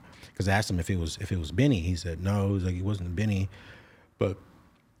about me? Because I asked him if it was Benny. He said no. It wasn't Benny, but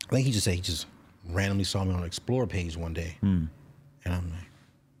I think he just randomly saw me on an Explore page one day, and I'm like,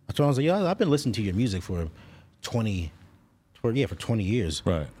 I told him, I was like, yo, I've been listening to your music for 20 years,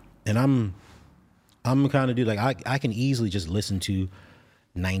 Right. And I'm the kind of dude I can easily just listen to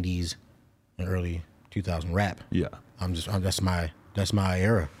 90s and early 2000 rap. Yeah, that's my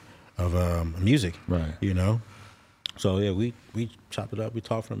era of music, right? You know. So yeah, we chopped it up. We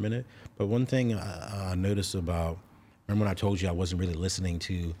talked for a minute. But one thing I noticed about, remember when I told you I wasn't really listening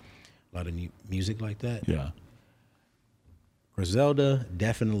to a lot of new music like that? Yeah. Griselda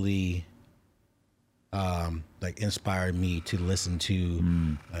definitely inspired me to listen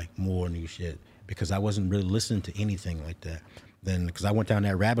to more new shit, because I wasn't really listening to anything like that. Then because I went down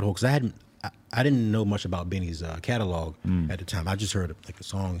that rabbit hole, because I didn't know much about Benny's catalog at the time. I just heard a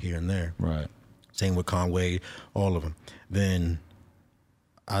song here and there. Right. Same with Conway, all of them. Then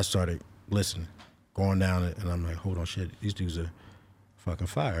I started listening, going down it, and I'm like, hold on, shit, these dudes are fucking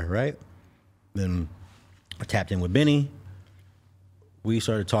fire, right? Then I tapped in with Benny. We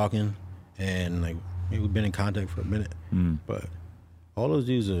started talking, and we've been in contact for a minute. But all those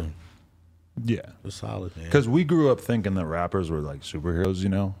dudes are solid, man. Because we grew up thinking that rappers were like superheroes, you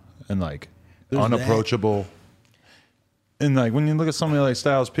know, and unapproachable. And when you look at somebody like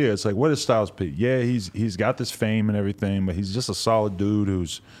Styles P, it's like, what is Styles P? Yeah, he's got this fame and everything, but he's just a solid dude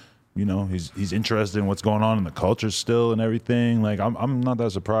who's, you know, he's interested in what's going on in the culture still and everything. I'm not that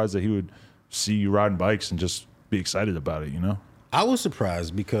surprised that he would see you riding bikes and just be excited about it, you know? I was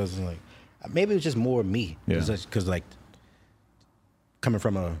surprised because maybe it was just more me. Yeah. Because coming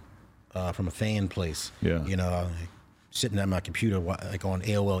from a fan place, you know, sitting at my computer on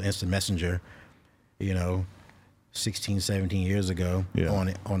AOL Instant Messenger, you know, 16, 17 years ago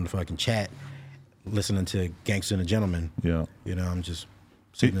on the fucking chat, listening to Gangsta and a Gentleman. Yeah. You know, I'm just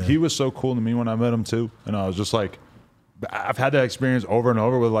sitting there. He was so cool to me when I met him too. And I was just like, I've had that experience over and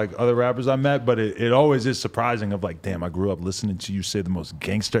over with other rappers I met, but it always is surprising of damn, I grew up listening to you say the most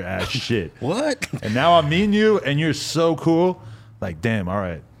gangster ass shit. What? And now I'm meeting you and you're so cool. Damn, all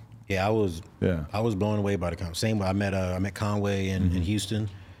right. Yeah, I was blown away by the conversation. Same, I met Conway in Houston.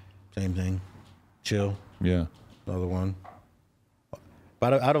 Same thing. Chill. Yeah. Another one.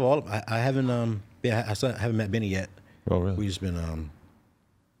 But out of all, I haven't I haven't met Benny yet. Oh really? We just been kind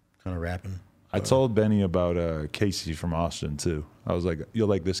of rapping. I told Benny about Casey from Austin too. I was like, you'll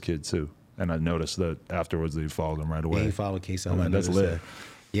like this kid too. And I noticed that afterwards that he followed him right away. Yeah, he followed Casey. That's lit.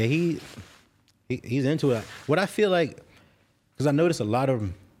 Yeah, he's into it. What I feel like, because I noticed a lot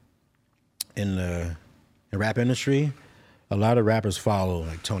of in the rap industry, a lot of rappers follow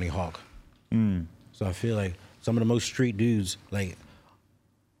Tony Hawk. So I feel like some of the most street dudes,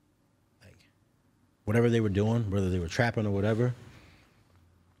 whatever they were doing, whether they were trapping or whatever,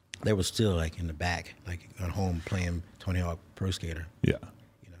 they were still in the back, at home playing Tony Hawk Pro Skater. Yeah.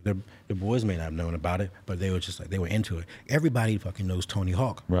 You know, the boys may not have known about it, but they were just they were into it. Everybody fucking knows Tony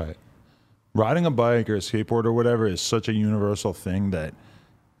Hawk. Right. riding a bike or a skateboard or whatever is such a universal thing that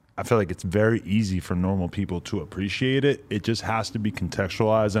I feel like it's very easy for normal people to appreciate it. It just has to be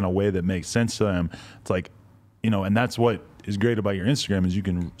contextualized in a way that makes sense to them. It's like, and that's what is great about your Instagram is you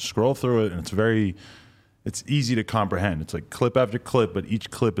can scroll through it and it's easy to comprehend. It's like clip after clip, but each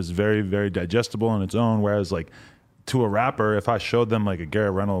clip is very, very digestible on its own. Whereas like to a rapper, if I showed them like a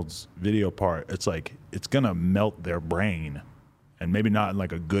Garrett Reynolds video part, it's like, it's going to melt their brain. And maybe not in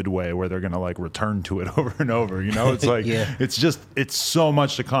like a good way where they're going to like return to it over and over. It's like, it's so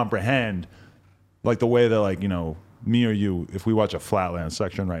much to comprehend. Like the way that like, me or you, if we watch a Flatland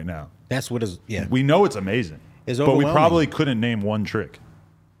section right now. That's what is, we know it's amazing. It's but we overwhelming. probably couldn't name one trick.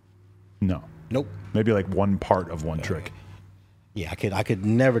 No. Nope. Maybe like one part of one trick. Yeah, I could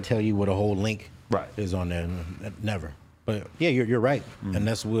never tell you what a whole link Right. is on there. Never. But yeah, you're right. And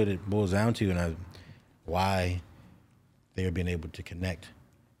that's what it boils down to, and why they're being able to connect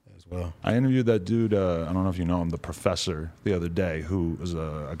as well. I interviewed that dude, I don't know if you know him, the professor, the other day, who was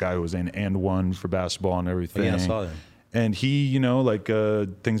a guy who was in &1 for basketball and everything. Oh, yeah, I saw that. And he,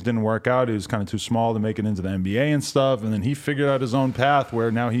 things didn't work out. He was kind of too small to make it into the NBA and stuff. And then he figured out his own path where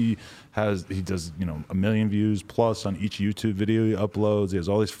now he does, 1 million views plus on each YouTube video he uploads. He has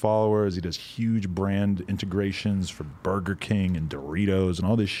all these followers. He does huge brand integrations for Burger King and Doritos and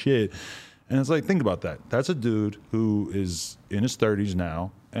all this shit. And it's like, think about that. That's a dude who is in his 30s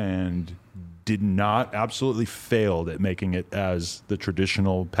now and absolutely failed at making it as the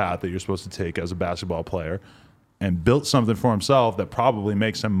traditional path that you're supposed to take as a basketball player, and built something for himself that probably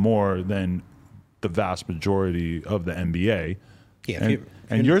makes him more than the vast majority of the NBA. Yeah,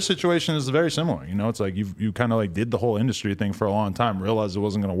 and your situation is very similar. It's like you kind of like did the whole industry thing for a long time, realized it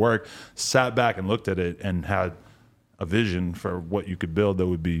wasn't going to work, sat back and looked at it and had a vision for what you could build that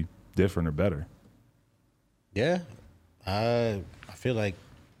would be different or better. Yeah, I feel like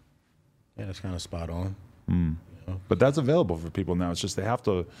that's kind of spot on. But that's available for people now. It's just they have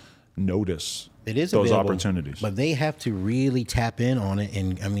to notice those available, opportunities. But they have to really tap in on it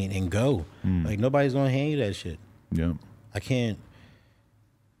and go. Like nobody's gonna hand you that shit. Yeah, I can't.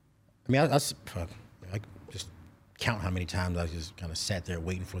 I just count how many times I just kind of sat there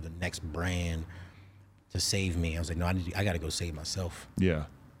waiting for the next brand to save me. I was like, no, I got to go save myself. Yeah.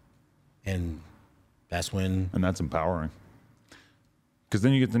 And that's when... And that's empowering. Because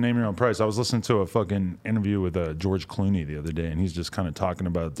then you get to name your own price. I was listening to a fucking interview with George Clooney the other day, and he's just kind of talking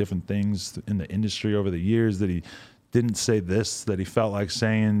about different things in the industry over the years that he didn't say this, that he felt like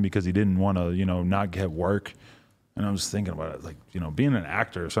saying because he didn't want to, not get work. And I was thinking about it, like, being an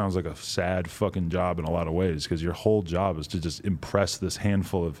actor sounds like a sad fucking job in a lot of ways, because your whole job is to just impress this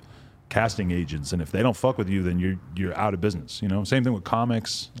handful of casting agents, and if they don't fuck with you, then you're out of business. Same thing with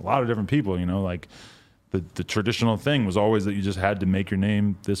comics. A lot of different people. Like the traditional thing was always that you just had to make your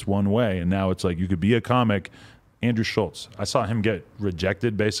name this one way, and now it's like you could be a comic. Andrew Schultz, I saw him get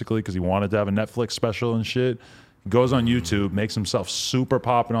rejected basically because he wanted to have a Netflix special and shit. He goes on YouTube, makes himself super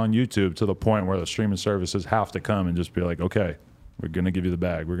popping on YouTube to the point where the streaming services have to come and just be like, okay, we're gonna give you the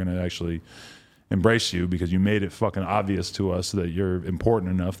bag. We're gonna actually embrace you because you made it fucking obvious to us that you're important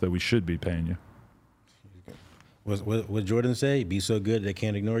enough that we should be paying you. What Jordan say? Be so good they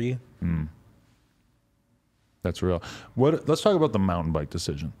can't ignore you. That's real. Let's talk about the mountain bike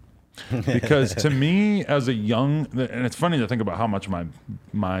decision, because to me, as a young, and it's funny to think about how much my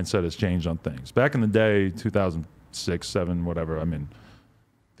mindset has changed on things. Back in the day, 2006, 7, whatever. I mean,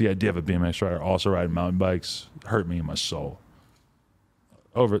 the idea of a BMX rider also riding mountain bikes hurt me in my soul.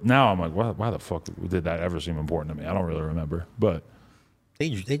 Now I'm like, why the fuck did that ever seem important to me? I don't really remember, but they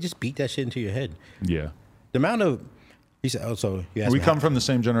just beat that shit into your head. Yeah. The amount of you said, we come from the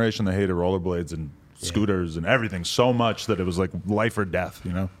same generation that hated rollerblades and scooters and everything so much that it was like life or death.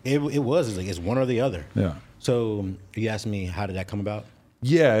 It was. It's like it's one or the other. Yeah. So you asked me, how did that come about?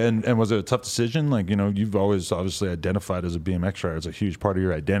 Yeah, and was it a tough decision? Like, you've always obviously identified as a BMX rider. It's a huge part of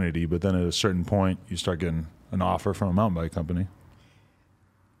your identity, but then at a certain point, you start getting an offer from a mountain bike company.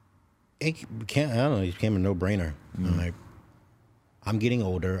 It became a no-brainer. Like, I'm getting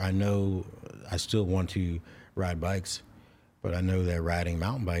older. I know I still want to ride bikes, but I know that riding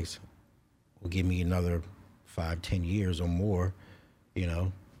mountain bikes will give me another 5-10 years or more,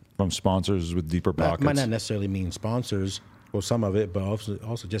 From sponsors with deeper pockets. Might not necessarily mean sponsors, or some of it, but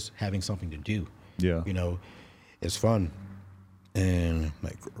also just having something to do. Yeah. It's fun. And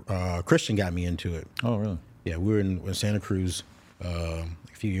like Christian got me into it. Oh, really? Yeah, we were in Santa Cruz a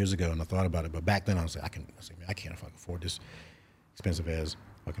few years ago, and I thought about it. But back then, I was like, man, I can't fucking afford this expensive ass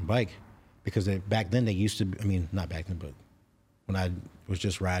fucking bike, because back then they used to. Not back then, but when I was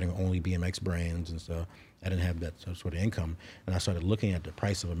just riding only BMX brands and stuff, I didn't have that sort of income, and I started looking at the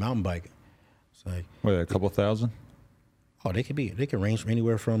price of a mountain bike, It's like, Wait, a couple thousand? oh, they can range from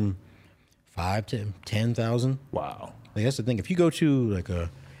anywhere from 5 to 10,000. Wow. Like that's the thing. If you go to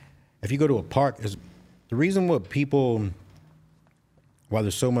a park, is the reason why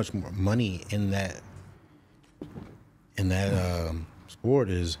there's so much more money in that sport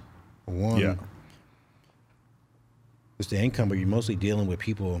is one. Yeah. It's the income, but you're mostly dealing with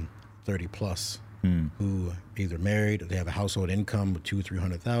people 30 plus who either married or they have a household income of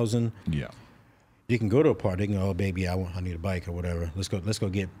 $200,000-300,000. Yeah. You can go to a park. They can go, oh baby, I need a bike or whatever. Let's go spend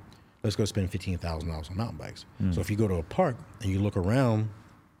 $15,000 on mountain bikes. So if you go to a park and you look around,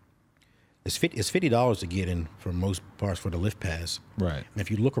 it's $50 to get in for most parks for the lift pass. Right. And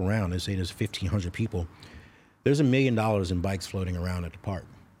if you look around and say there's 1,500 people, there's $1 million in bikes floating around at the park.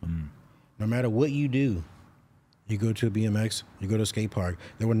 No matter what you do, you go to a BMX, you go to a skate park,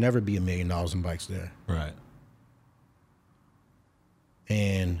 there will never be $1 million in bikes there. Right.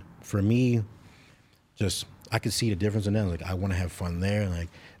 And for me, I could see the difference in that. Like I want to have fun there. Like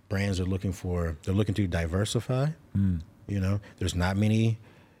brands are looking to diversify. You know, there's not many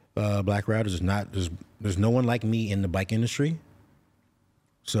black riders. There's no one like me in the bike industry.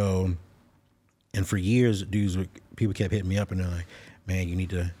 So, and for years, people kept hitting me up and they're like, "Man, you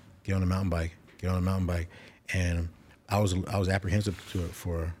need to get on a mountain bike. Get on a mountain bike." And I was apprehensive to it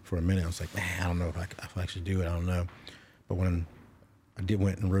for a minute. I was like, "Man, I don't know if I should do it. I don't know." But when I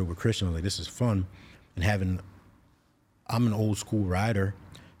went and rode with Christian, I was like, "This is fun." And I'm an old school rider,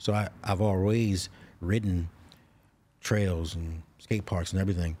 so I've always ridden trails and skate parks and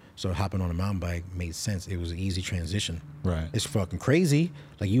everything. So hopping on a mountain bike made sense. It was an easy transition. Right. It's fucking crazy.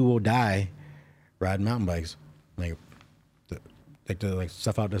 Like you will die riding mountain bikes. Like the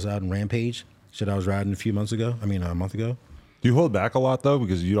stuff out in Rampage, shit I was riding a month ago. Do you hold back a lot though,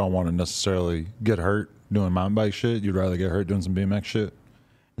 because you don't want to necessarily get hurt doing mountain bike shit? You'd rather get hurt doing some BMX shit?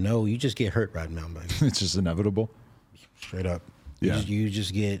 No, you just get hurt riding mountain bikes. It's just inevitable. Straight up. Yeah. You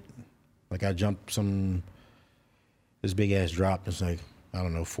just get, like I jumped this big ass drop. It's like, I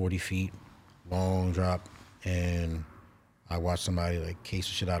don't know, 40 feet, long drop. And I watched somebody like case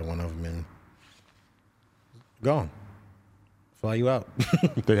the shit out of one of them and gone. Fly you out.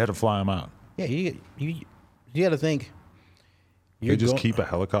 They had to fly him out. Yeah, you got to think. They just keep a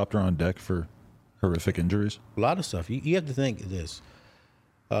helicopter on deck for horrific injuries. A lot of stuff. You have to think this.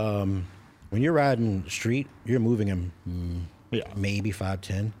 When you're riding street, you're moving them maybe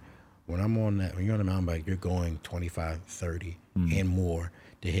 5-10. When you're on a mountain bike, you're going 25, 30 and more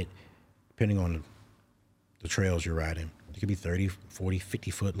to hit, depending on the trails you're riding. It could be 30, 40,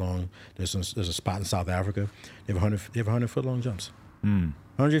 50 foot long. There's a spot in South Africa. They have 100 foot long jumps.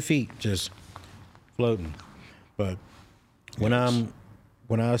 100 feet just floating. But when the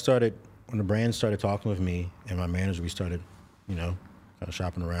brand started talking with me and my manager, we started, kind of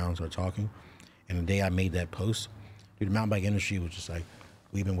shopping around, started talking. And the day I made that post, dude, the mountain bike industry was just like,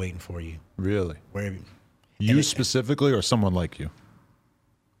 we've been waiting for you. Really? Where have you? You specifically, or someone like you?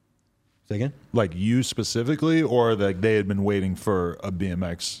 Say again? Like you specifically, or like they had been waiting for a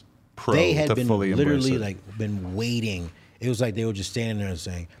BMX pro they had to been fully literally embrace it? been waiting. It was like they were just standing there and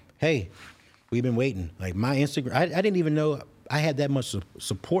saying, "Hey, we've been waiting." Like my Instagram, I didn't even know I had that much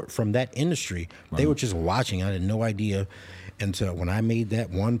support from that industry. Right. They were just watching. I had no idea until when I made that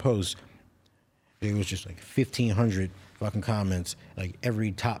one post. It was just like 1,500 fucking comments. Like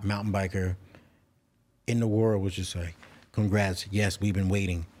every top mountain biker in the world was just like, "Congrats! Yes, we've been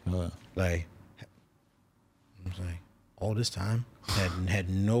waiting." Like, I was like, all this time, had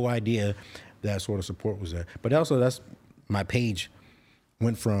no idea that sort of support was there. But also, that's my page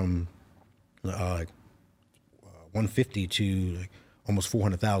went from like 150 to like almost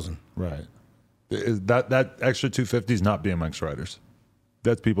 400,000. Right. That extra 250 is not BMX riders.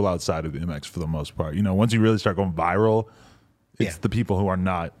 That's people outside of BMX for the most part. Once you really start going viral, it's the people who are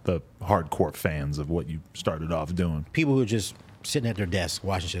not the hardcore fans of what you started off doing. People who are just sitting at their desk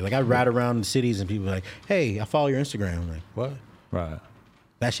watching shit. Like I ride around the cities and people are like, "Hey, I follow your Instagram." I'm like, what? Right.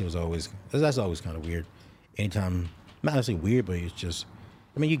 That shit was that's always kind of weird. Anytime, not necessarily weird, but it's just,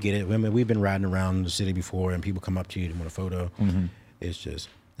 you get it. We've been riding around the city before and people come up to you and want a photo. Mm-hmm. It's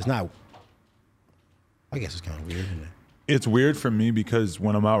not, I guess it's kind of weird, isn't it? It's weird for me because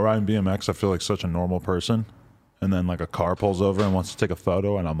when I'm out riding BMX, I feel like such a normal person. And then like a car pulls over and wants to take a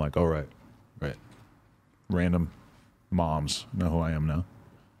photo and I'm like, oh, right. Random moms know who I am now.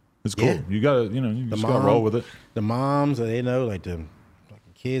 It's cool. Yeah. You gotta, you just gotta roll with it. The moms, they know, like the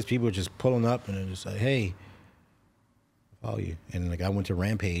kids, people are just pulling up and they're just like, "Hey, I follow you." And like I went to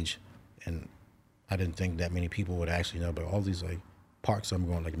Rampage and I didn't think that many people would actually know, but all these like parks I'm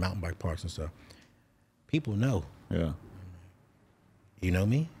going, like mountain bike parks and stuff, people know. Yeah. You know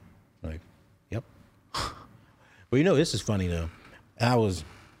me? Like, yep. Well, you know, this is funny though. I'm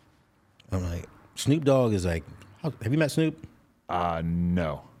like, Snoop Dogg is like, have you met Snoop?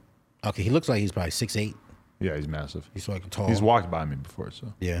 No. Okay, he looks like he's probably 6'8". Yeah, he's massive. He's like tall. He's walked by me before,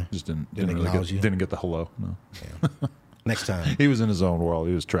 so Yeah. just didn't acknowledge you? didn't get the hello. No. Yeah. Next time. He was in his own world.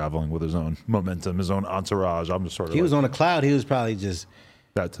 He was traveling with his own momentum, his own entourage. I'm just sort of. He was on a cloud. He was probably just.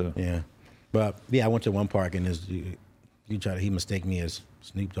 that too. Yeah. But yeah, I went to one park and he mistaked me as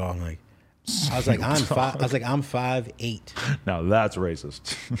Snoop Dogg. Like, I was like, I'm 5'8". Now that's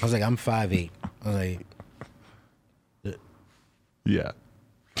racist. I was like, I'm 5'8". I was like, Yeah.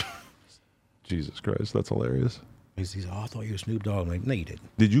 Jesus Christ, that's hilarious. he's like, oh, I thought you were Snoop Dogg. I'm like, no, you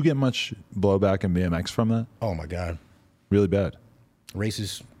didn't. Did you get much blowback in BMX from that? Oh my God. Really bad.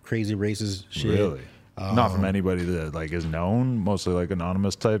 Racist, crazy racist shit. Really? Not from anybody that like is known, mostly like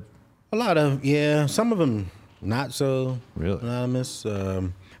anonymous type. A lot of, yeah, some of them not so Really? anonymous.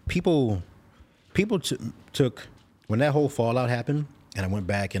 People took, when that whole fallout happened, and I went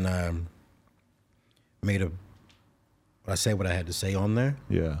back and I said what I had to say on there.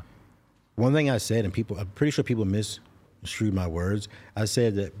 Yeah. One thing I said, and I'm pretty sure people misconstrued my words. I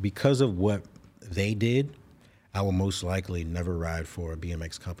said that because of what they did, I will most likely never ride for a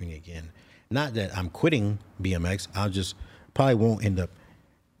BMX company again. Not that I'm quitting BMX. I'll just probably won't end up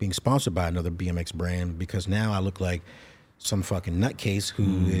being sponsored by another BMX brand because now I look like some fucking nutcase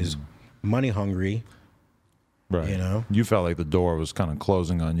who is money hungry. Right. You know? You felt like the door was kind of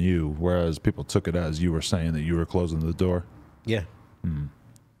closing on you, whereas people took it as you were saying that you were closing the door. Yeah.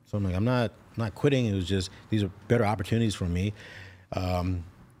 So I'm like, I'm not quitting. It was just these are better opportunities for me.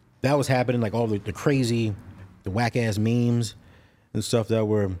 That was happening, like all the crazy, the whack ass memes and stuff that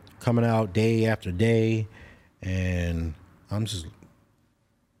were coming out day after day, and I'm just.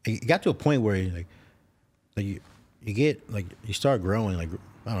 It got to a point where you get like you start growing, like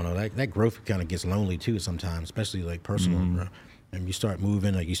I don't know, that growth kind of gets lonely too sometimes, especially like personal. And you start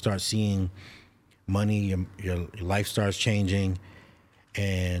moving, like you start seeing money, your life starts changing,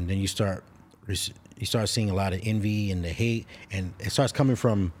 and then you start seeing a lot of envy and the hate, and it starts coming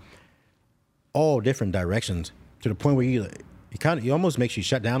from all different directions to the point where you almost makes you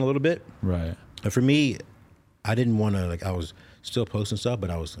shut down a little bit. Right. And for me, I didn't want to I was still posting stuff, but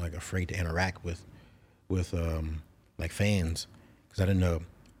I was like afraid to interact with like fans because I didn't know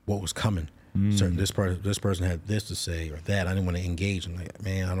what was coming. This person had this to say or that. I didn't want to engage. I'm like,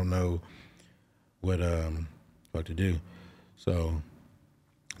 man, I don't know what to do. So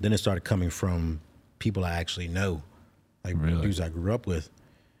then it started coming from people I actually know, like Really? dudes I grew up with.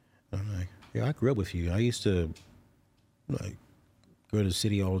 I'm like, yeah, I grew up with you. I used to like go to the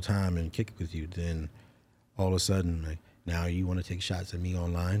city all the time and kick it with you. Then all of a sudden, like, now you want to take shots at me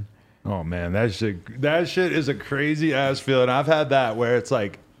online? Oh man, that shit is a crazy ass feeling. I've had that where it's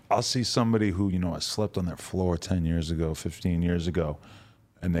like I'll see somebody who, I slept on their floor 10 years ago, 15 years ago,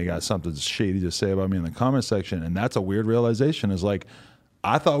 and they got something shady to say about me in the comment section. And that's a weird realization is like,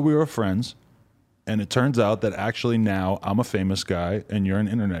 I thought we were friends, and it turns out that actually now I'm a famous guy and you're an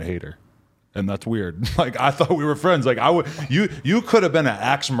internet hater. And that's weird. Like, I thought we were friends. Like, you could have been an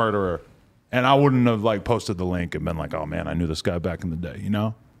axe murderer, and I wouldn't have like posted the link and been like, oh man, I knew this guy back in the day,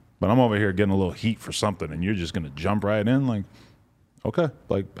 But I'm over here getting a little heat for something, and you're just gonna jump right in, like, okay,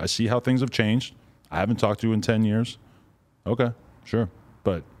 like I see how things have changed. I haven't talked to you in 10 years. Okay, sure,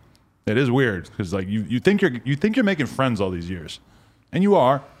 but it is weird because like you think you're making friends all these years, and you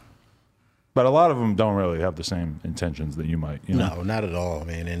are, but a lot of them don't really have the same intentions that you might. No, not at all,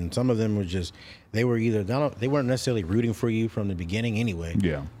 man. And some of them were just they weren't necessarily rooting for you from the beginning anyway.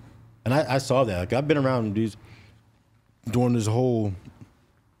 Yeah, and I saw that. Like I've been around dudes during the whole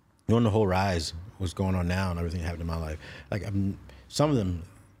rise, what's going on now and everything that happened in my life. Like some of them,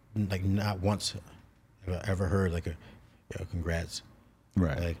 like not once have I ever heard like congrats.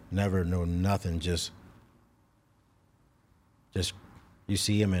 right. Like never, no nothing. Just you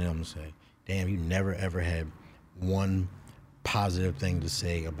see him and I'm just like, damn, you never ever had one positive thing to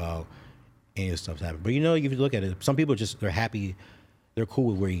say about any of the stuff that happened. But if you look at it, some people they're happy, they're cool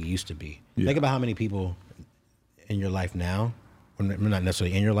with where you used to be. Yeah. Think about how many people in your life now, or not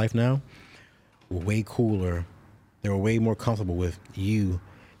necessarily in your life now, were way cooler. They were way more comfortable with you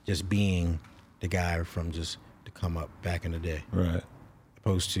just being the guy from just to come up back in the day. Right.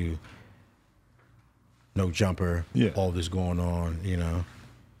 Opposed to no jumper, all this going on,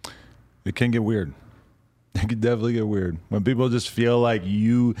 It can get weird. It can definitely get weird when people just feel like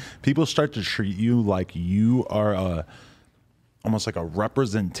people start to treat you like you are almost like a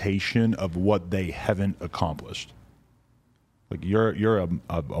representation of what they haven't accomplished. Like you're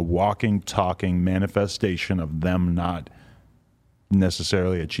a walking, talking manifestation of them not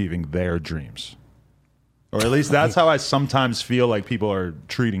necessarily achieving their dreams. Or at least that's how I sometimes feel like people are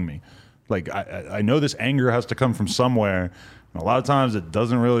treating me. Like, I know this anger has to come from somewhere. And a lot of times it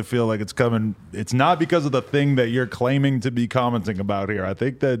doesn't really feel like it's coming. It's not because of the thing that you're claiming to be commenting about here. I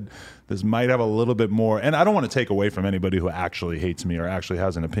think that this might have a little bit more. And I don't want to take away from anybody who actually hates me or actually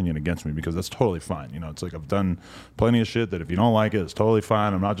has an opinion against me, because that's totally fine. You know, it's like I've done plenty of shit that if you don't like it, it's totally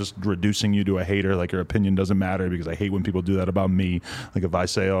fine. I'm not just reducing you to a hater. Like, your opinion doesn't matter, because I hate when people do that about me. Like, if I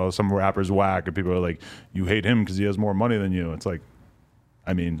say, oh, some rapper's whack, and people are like, you hate him because he has more money than you. It's like,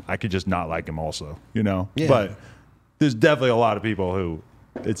 I mean, I could just not like him also, you know? Yeah. But there's definitely a lot of people who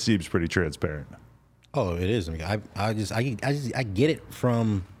it seems pretty transparent. Oh, it is. I mean, I get it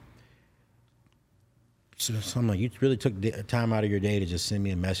from. So I'm like, you really took time out of your day to just send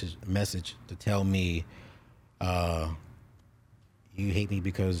me a message to tell me, you hate me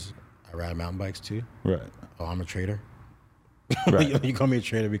because I ride mountain bikes too. Right. Oh, I'm a traitor. Right. You call me a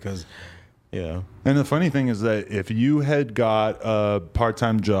traitor because, yeah. And the funny thing is that if you had got a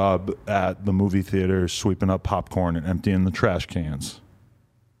part-time job at the movie theater sweeping up popcorn and emptying the trash cans,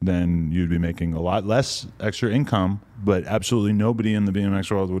 then you'd be making a lot less extra income, but absolutely nobody in the BMX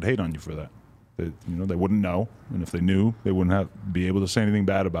world would hate on you for that. They wouldn't know, and if they knew, they wouldn't be able to say anything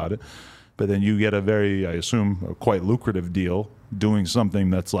bad about it. But then you get a very, I assume, a quite lucrative deal doing something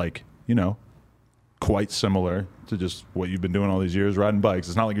that's like, you know, quite similar to just what you've been doing all these years, riding bikes.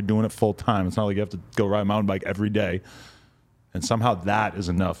 It's not like you're doing it full time. It's not like you have to go ride a mountain bike every day. And somehow that is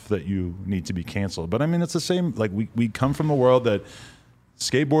enough that you need to be canceled. But I mean, it's the same. Like, we come from the world that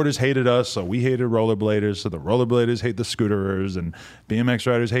skateboarders hated us, so we hated rollerbladers. So the rollerbladers hate the scooterers, and BMX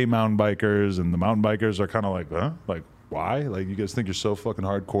riders hate mountain bikers, and the mountain bikers are kind of like, huh? Like, why? Like, you guys think you're so fucking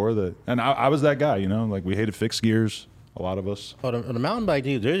hardcore that? And I was that guy, you know. Like, we hated fixed gears. A lot of us. Oh, the mountain bike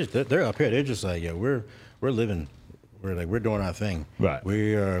dude, they're up here. They're just like, yeah, we're living. We're doing our thing. Right.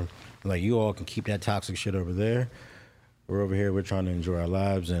 We are like, you all can keep that toxic shit over there. We're over here. We're trying to enjoy our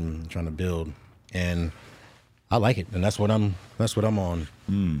lives and trying to build. And I like it, and that's what I'm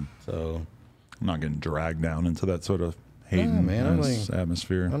on. So I'm not getting dragged down into that sort of hating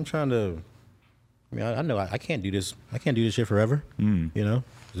atmosphere. I'm trying to. I mean, I know I can't do this. I can't do this shit forever. You know,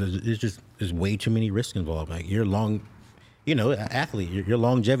 there's way too many risks involved. Like, you're long, you know, athlete. Your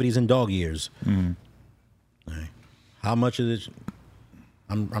longevity's in dog years. Like, how much of this?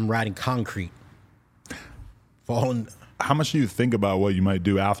 I'm riding concrete, falling. How much do you think about what you might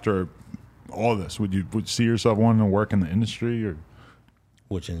do after all this? Would you see yourself wanting to work in the industry, or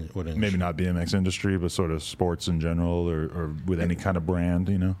what industry? Maybe not BMX industry, but sort of sports in general, or with any kind of brand,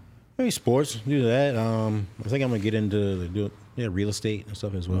 you know? Maybe sports, do that. I think I'm gonna get into real estate and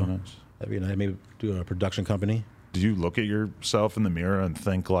stuff as well. Nice. That'd be nice. Maybe do a production company. Did you look at yourself in the mirror and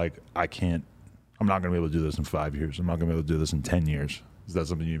think, like, I'm not gonna be able to do this in 5 years. I'm not gonna be able to do this in 10 years. Is that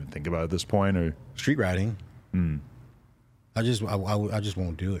something you even think about at this point, or street riding? I just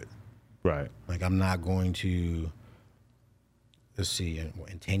won't do it. Right. Like, I'm not going to. Let's see,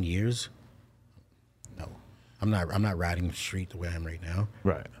 in 10 years. No, I'm not riding street the way I am right now.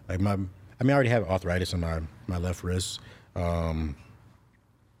 Right. Like, I already have arthritis in my left wrist. My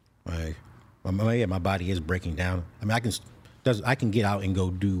body is breaking down. I mean, I can get out and go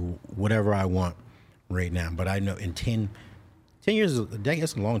do whatever I want right now. But I know in 10 years,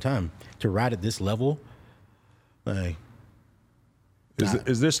 that's a long time to ride at this level. Like,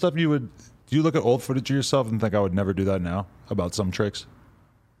 is there stuff do you look at old footage of yourself and think, I would never do that now, about some tricks?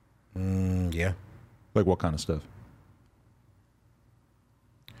 Yeah. Like, what kind of stuff?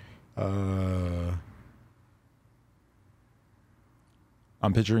 I'm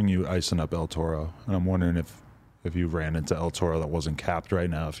picturing you icing up El Toro, and I'm wondering if you ran into El Toro that wasn't capped right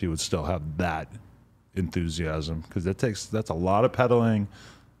now, if you would still have that enthusiasm, because that's a lot of pedaling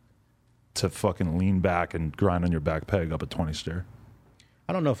to fucking lean back and grind on your back peg up a 20 stair.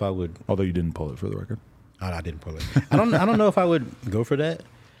 I don't know if I would. Although you didn't pull it, for the record. I didn't pull it. I don't know if I would go for that.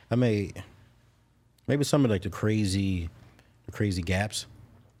 I maybe some of like the crazy gaps.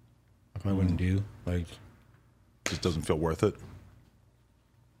 I probably wouldn't do. Like, just doesn't feel worth it.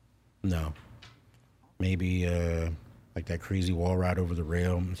 No. Maybe like that crazy wall ride over the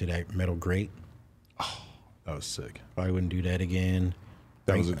rail into that metal grate. Oh, that was sick. Probably wouldn't do that again.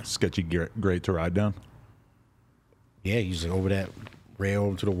 That was a sketchy grate to ride down. Yeah, usually over that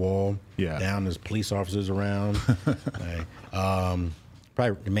rail to the wall. Yeah. Down, there's police officers around. Like,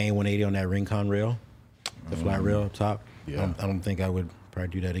 probably the main 180 on that Rincon rail, the flat rail up top. Yeah. I don't think I would probably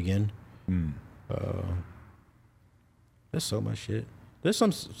do that again. There's so much shit. There's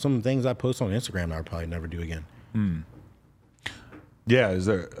some things I post on Instagram that I'll probably never do again. Yeah, is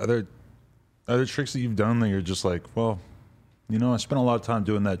there other tricks that you've done that you're just like, well, You know, I spent a lot of time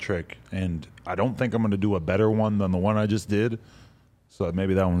doing that trick, and I don't think I'm going to do a better one than the one I just did. So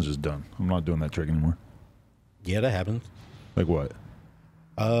maybe that one's just done. I'm not doing that trick anymore. Yeah, that happens. Like what?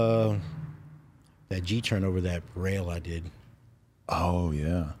 That G-turn over that rail I did. Oh,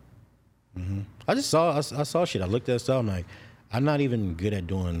 yeah. I saw shit. I looked at stuff. I'm like, I'm not even good at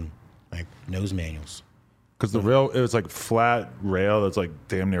doing like nose manuals. Because the rail, it was like flat rail that's like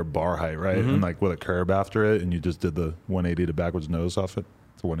damn near bar height, right? And like with a curb after it, and you just did the 180 to backwards nose off it.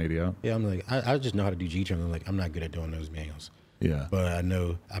 It's a 180 out. Yeah, I'm like, I just know how to do G-turns. I'm like, I'm not good at doing nose manuals. Yeah. But I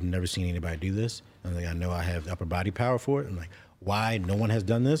know I've never seen anybody do this. I'm like, I know I have upper body power for it. I'm like, why no one has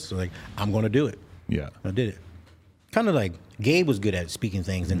done this? So like, I'm going to do it. Yeah. I did it. Kind of like Gabe was good at speaking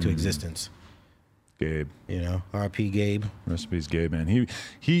things into existence. Gabe. You know, RP Gabe. Rest in peace, Gabe, man.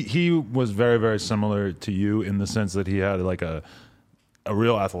 He was very, very similar to you in the sense that he had like a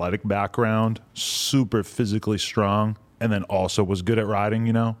real athletic background, super physically strong, and then also was good at riding,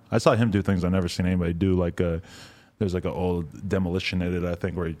 you know? I saw him do things I've never seen anybody do, like there's like an old Demolition edit, I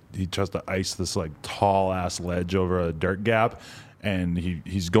think, where he tries to ice this like tall ass ledge over a dirt gap, and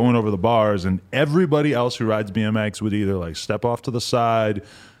he's going over the bars, and everybody else who rides BMX would either like step off to the side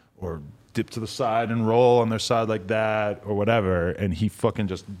or dip to the side and roll on their side like that or whatever, and he fucking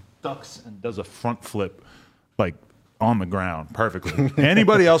just ducks and does a front flip like on the ground perfectly.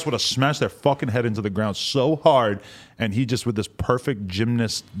 Anybody else would have smashed their fucking head into the ground so hard, and he just with this perfect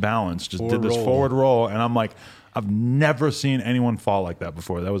gymnast balance just did this forward roll, and I'm like, I've never seen anyone fall like that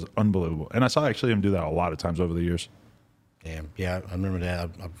before. That was unbelievable. And I saw actually him do that a lot of times over the years. Damn. Yeah, I remember that.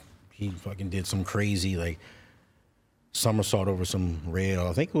 He fucking did some crazy like somersault over some rail.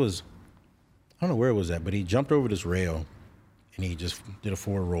 I think it was, I don't know where it was at, but he jumped over this rail and he just did a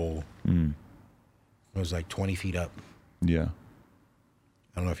forward roll. It was like 20 feet up. Yeah.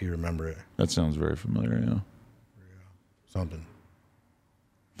 I don't know if you remember it. That sounds very familiar, yeah. Something.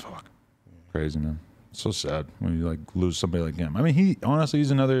 Fuck. Crazy, man. So sad when you like lose somebody like him. I mean,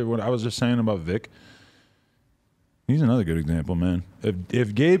 he's another, what I was just saying about Vic, he's another good example, man.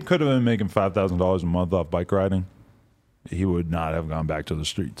 If Gabe could have been making $5,000 a month off bike riding, he would not have gone back to the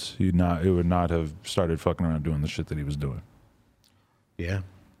streets. He would not have started fucking around doing the shit that he was doing. Yeah.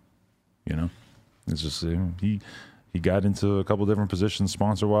 You know? It's just, he got into a couple different positions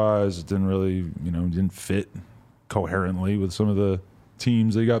sponsor-wise. It didn't really, didn't fit coherently with some of the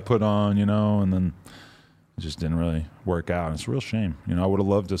teams they got put on, and then it just didn't really work out. And it's a real shame. I would have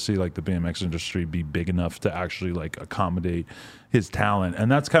loved to see like the BMX industry be big enough to actually like accommodate his talent.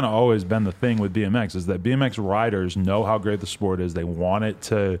 And that's kind of always been the thing with BMX, is that BMX riders know how great the sport is. They want it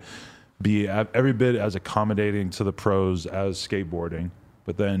to be every bit as accommodating to the pros as skateboarding.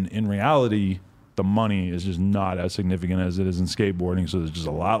 But then in reality, the money is just not as significant as it is in skateboarding. So there's just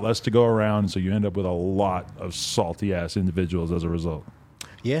a lot less to go around. So you end up with a lot of salty ass individuals as a result.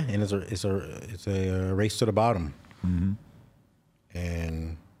 Yeah, and it's a race to the bottom. Mm-hmm.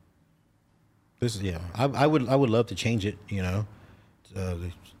 And this, I would love to change it, to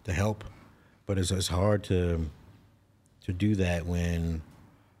help, but it's hard to do that when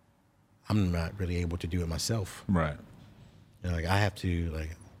I'm not really able to do it myself. Right. Like I have to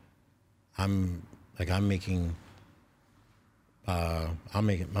I'm earning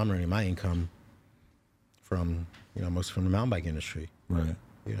my income from mostly from the mountain bike industry. Right.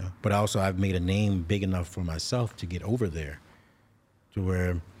 But also I've made a name big enough for myself to get over there, to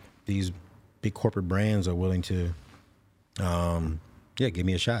where these big corporate brands are willing to, give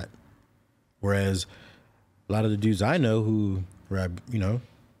me a shot. Whereas a lot of the dudes I know who ride,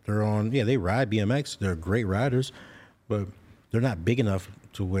 they ride BMX. They're great riders, but they're not big enough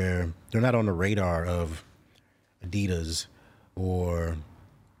to where they're not on the radar of Adidas or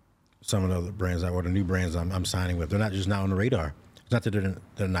some of the other brands or the new brands I'm signing with. They're not on the radar. It's not that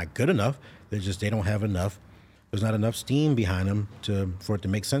they're not good enough. They don't have enough. There's not enough steam behind them for it to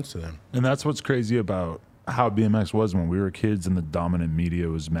make sense to them. And that's what's crazy about how BMX was when we were kids and the dominant media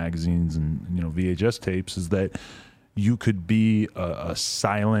was magazines and VHS tapes, is that you could be a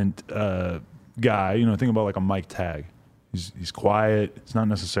silent guy. Think about like a Mike Tagg. He's quiet. It's not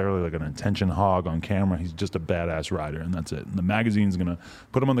necessarily like an attention hog on camera. He's just a badass rider, and that's it. And the magazine's going to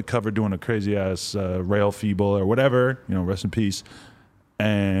put him on the cover doing a crazy-ass rail feeble or whatever, rest in peace.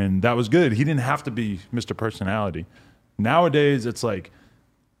 And that was good. He didn't have to be Mr. Personality. Nowadays, it's like,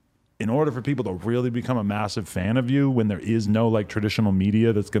 in order for people to really become a massive fan of you, when there is no like traditional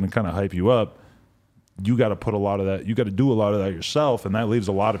media that's going to kind of hype you up, you got to put a lot of that, you got to do a lot of that yourself, and that leaves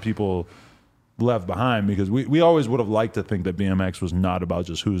a lot of people left behind, because we always would have liked to think that BMX was not about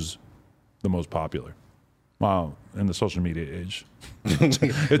just who's the most popular. Wow, in the social media age,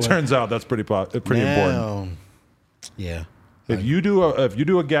 it turns out that's pretty important. Yeah, If you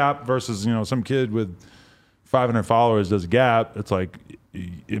do a Gap versus some kid with 500 followers does a Gap, it's like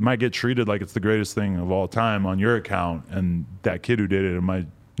it might get treated like it's the greatest thing of all time on your account, and that kid who did it might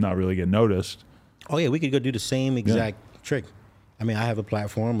not really get noticed. Oh yeah, we could go do the same exact trick. I mean, I have a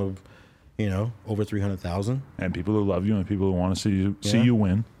platform of over 300,000, and people who love you and people who want to see you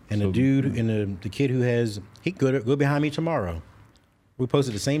win. And the dude and the kid who has he go behind me tomorrow. We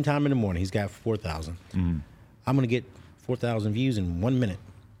posted the same time in the morning. He's got 4,000. I'm gonna get 4,000 views in 1 minute.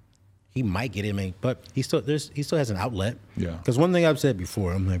 He might get it, but he still has an outlet. Yeah. Because one thing I've said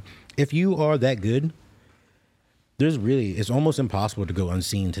before, I'm like, if you are that good, it's almost impossible to go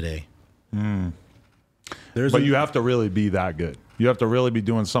unseen today. But you have to really be that good. You have to really be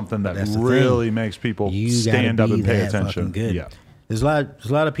doing something that really makes people stand up and pay attention. Good. Yeah. There's a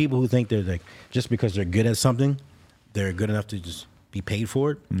lot of people who think they're like, just because they're good at something, they're good enough to just be paid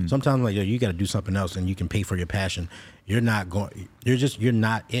for it. Sometimes you got to do something else and you can pay for your passion. You're not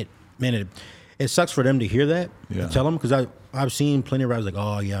it. Man, it sucks for them to hear that. Yeah. And tell them, because I've seen plenty of rappers like,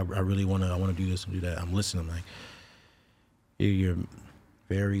 oh yeah, I really want to do this and do that. I'm listening. I'm like, you're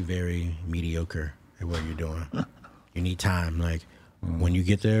very, very mediocre at what you're doing. You need time. Like when you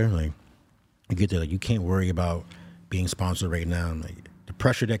get there, you can't worry about being sponsored right now. Like the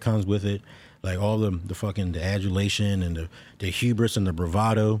pressure that comes with it, like all the fucking the adulation and the hubris and the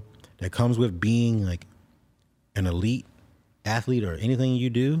bravado that comes with being like an elite athlete or anything you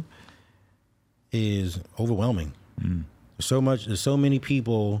do is overwhelming. There's so many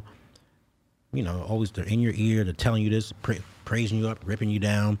people, always they're in your ear, they're telling you this, praising you up, ripping you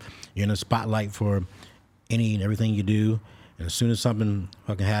down. You're in the spotlight for any and everything you do, and as soon as something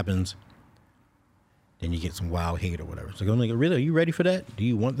fucking happens, then you get some wild hate or whatever. So I'm like, really, are you ready for that? Do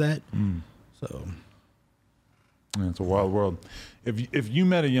you want that? So yeah, it's a wild world. If you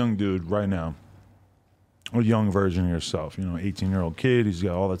met a young dude right now, a young version of yourself, 18-year-old kid, he's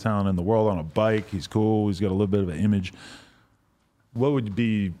got all the talent in the world on a bike, he's cool, he's got a little bit of an image. What would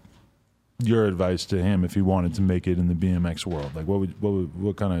be your advice to him if he wanted to make it in the BMX world? Like,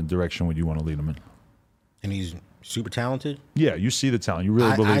 what kind of direction would you want to lead him in? And he's super talented. Yeah, you see the talent. You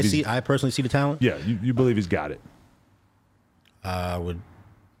really believe I personally see the talent. Yeah, you believe he's got it. I would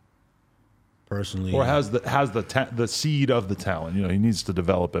personally, or has the seed of the talent. He needs to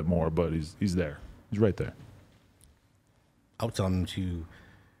develop it more, but he's there. He's right there. I would tell him to,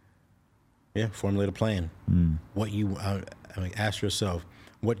 formulate a plan. Ask yourself,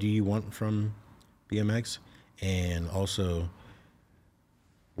 what do you want from BMX? And also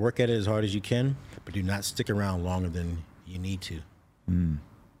work at it as hard as you can, but do not stick around longer than you need to.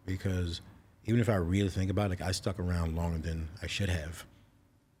 Because even if I really think about it, I stuck around longer than I should have.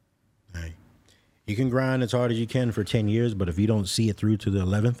 Right? You can grind as hard as you can for 10 years, but if you don't see it through to the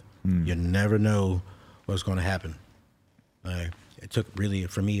 11th, you never know what's going to happen. It took really,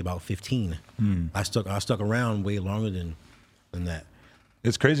 for me, about 15. I stuck around way longer than that.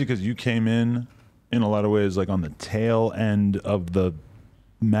 It's crazy because you came in a lot of ways, like on the tail end of the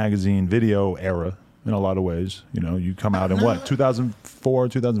magazine video era. In a lot of ways, you come out in 2004,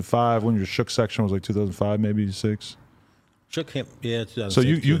 2005, when your Shook section was like 2005, maybe 6. Shook him, yeah. So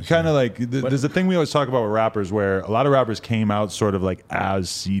you kind of like there's a thing we always talk about with rappers where a lot of rappers came out sort of like as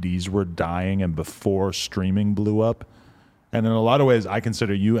CDs were dying and before streaming blew up. And in a lot of ways, I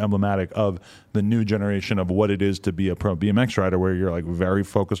consider you emblematic of the new generation of what it is to be a pro BMX rider, where you're like very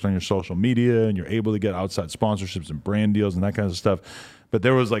focused on your social media and you're able to get outside sponsorships and brand deals and that kind of stuff. But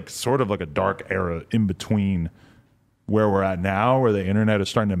there was like sort of like a dark era in between where we're at now, where the internet is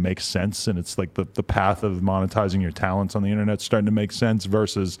starting to make sense, and it's like the path of monetizing your talents on the internet starting to make sense,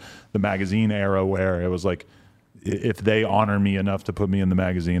 versus the magazine era where it was like, if they honor me enough to put me in the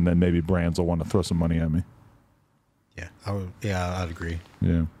magazine, then maybe brands will want to throw some money at me. I'd agree.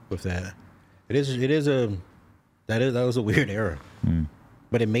 Yeah, with that. That was a weird era,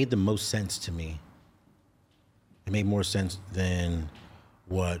 but it made the most sense to me. It made more sense than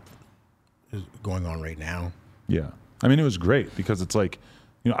what is going on right now. Yeah, I mean, it was great because it's like,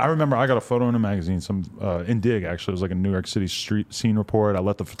 I remember I got a photo in a magazine, in Dig actually. It was like a New York City street scene report. I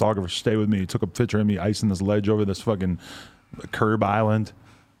let the photographer stay with me. He took a picture of me icing this ledge over this fucking curb island.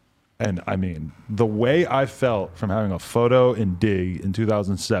 And I mean, the way I felt from having a photo in Dig in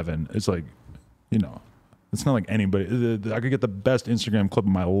 2007, it's like, it's not like anybody. I could get the best Instagram clip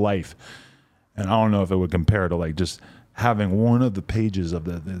of my life, and I don't know if it would compare to like just having one of the pages of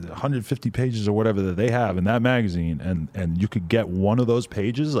the 150 pages or whatever that they have in that magazine, and you could get one of those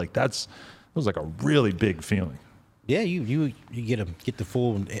pages. Like it was like a really big feeling. Yeah, you get the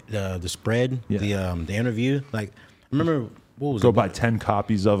full the spread, the interview. Like I remember. What was Go buy 10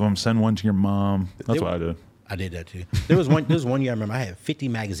 copies of them, send one to your mom. That's what I did. I did that too. There was one year I remember I had 50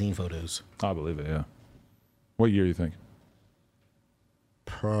 magazine photos. I believe it. Yeah. What year do you think?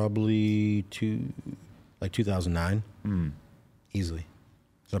 Probably 2009. Easily.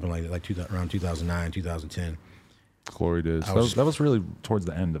 Something like that, around 2009, 2010. Glory days. That was really towards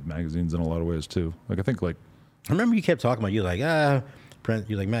the end of magazines in a lot of ways too. Like I think like I remember you kept talking about you're like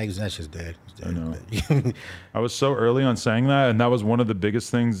magazine, that's just dead. It's dead. I know. I was so early on saying that, and that was one of the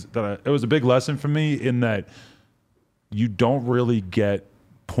biggest things it was a big lesson for me in that you don't really get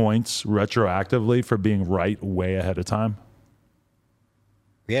points retroactively for being right way ahead of time.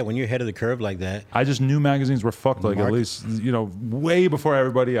 Yeah, when you're ahead of the curve like that. I just knew magazines were fucked, like at least, way before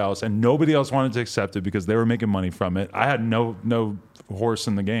everybody else, and nobody else wanted to accept it because they were making money from it. I had no horse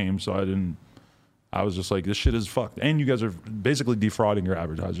in the game, so I was just like, this shit is fucked. And you guys are basically defrauding your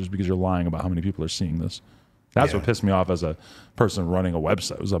advertisers because you're lying about how many people are seeing this. That's what pissed me off as a person running a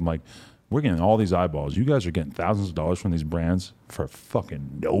website. Was I'm like, we're getting all these eyeballs. You guys are getting thousands of dollars from these brands for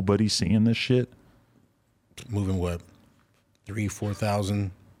fucking nobody seeing this shit. Moving what?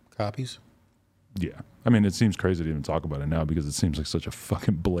 3,000-4,000 copies? Yeah. I mean, it seems crazy to even talk about it now because it seems like such a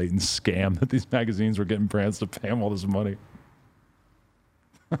fucking blatant scam that these magazines were getting brands to pay them all this money.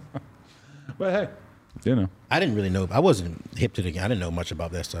 But hey, I didn't really know. I wasn't hip to I didn't know much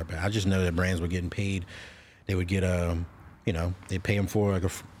about that stuff. I just know that brands were getting paid. They would get, they pay them for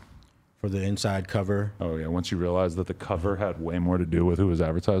for the inside cover. Oh yeah. Once you realize that the cover had way more to do with who was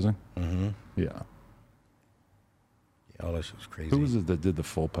advertising. Mm-hmm. Yeah. All that shit was crazy. Who was it that did the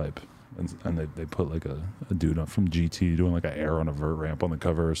full pipe? And they put like a dude up from GT doing like an air on a vert ramp on the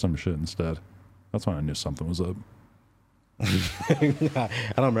cover or some shit instead. That's when I knew something was up. I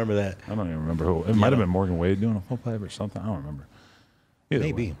don't remember that. I don't even remember who. It might have been Morgan Wade doing a full pipe or something. I don't remember. Either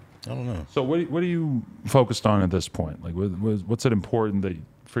Maybe. way. I don't know. So what are you focused on at this point? Like what's it important that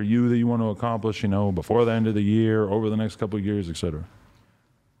for you that you want to accomplish, before the end of the year, over the next couple of years, et cetera?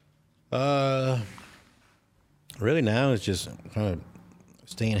 Really now it's just kind of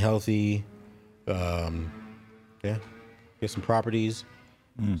staying healthy. Get some properties.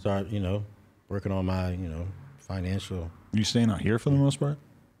 Start, working on my, financial. You staying out here for the most part?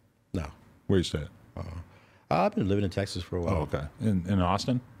 No. Where you stay? I've been living in Texas for a while. Oh, okay. In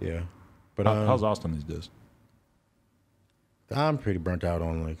Austin? Yeah. But how's Austin these days? I'm pretty burnt out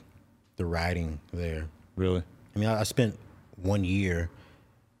on like the riding there. Really? I mean, I spent 1 year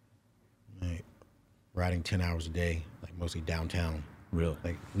riding 10 hours a day, like mostly downtown. Really?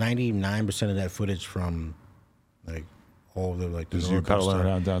 Like 99% of that footage from like all the like the Is you pedaling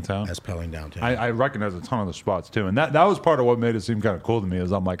around downtown? That's pedaling downtown. I recognize a ton of the spots too, and that was part of what made it seem kind of cool to me.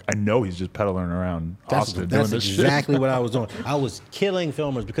 Is I'm like, I know he's just pedaling around Austin doing this shit. That's exactly what I was doing. I was killing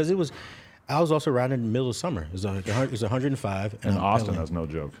filmers because I was also riding in the middle of summer. It was 105, and Austin has no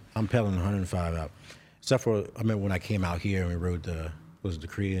joke. I'm pedaling 105 out, except for I remember when I came out here and we rode the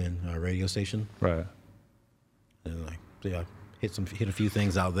Korean radio station, right? And hit a few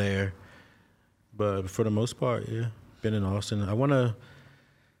things out there, but for the most part, yeah, been in Austin.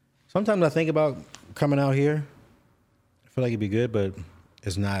 Sometimes I think about coming out here. I feel like it'd be good, but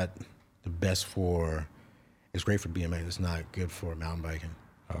it's not the best it's great for BMX. It's not good for mountain biking.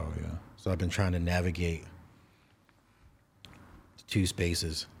 Oh yeah. So I've been trying to navigate the two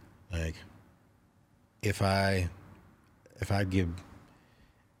spaces. Like if I give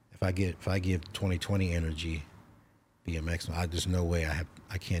 2020 energy BMX, there's no way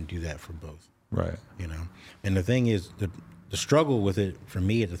I can't do that for both. Right. And the thing is, the struggle with it for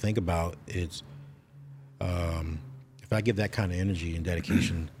me to think about is, if I give that kind of energy and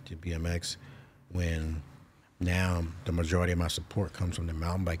dedication to BMX, when now the majority of my support comes from the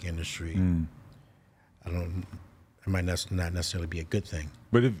mountain bike industry, it might not necessarily be a good thing.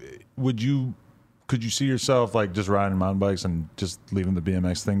 But could you see yourself like just riding mountain bikes and just leaving the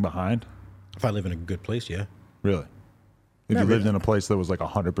BMX thing behind? If I live in a good place, yeah. Really? If you lived in a place that was like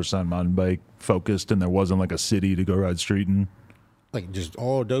 100% mountain bike focused and there wasn't like a city to go ride street in? Like just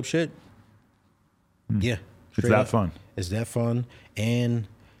all dope shit? Yeah. It's that fun. It's that fun. And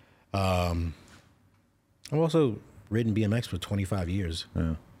I've also ridden BMX for 25 years.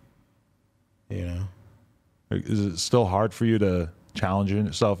 Yeah. Is it still hard for you to challenge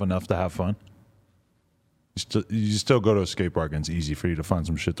yourself enough to have fun? You still go to a skate park and it's easy for you to find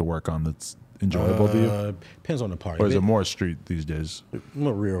some shit to work on that's enjoyable to you? Depends on the park. Or is it more street these days?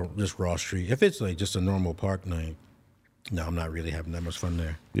 More just raw street. If it's like just a normal park night, no, I'm not really having that much fun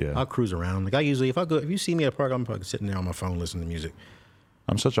there. Yeah. I'll cruise around. Like if you see me at a park, I'm probably sitting there on my phone listening to music.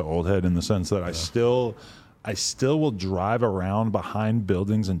 I'm such an old head in the sense that I still will drive around behind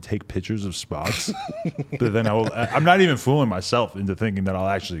buildings and take pictures of spots. But then I'm not even fooling myself into thinking that I'll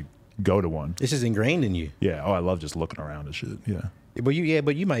actually go to one. This is ingrained in you. Yeah. Oh, I love just looking around and shit. Yeah. But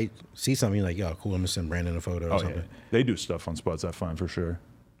you might see something you're like, yo, cool, I'm gonna send Brandon a photo or something. Yeah. They do stuff on spots I find for sure.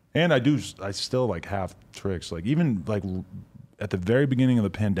 And I still like have tricks. Like even like at the very beginning of the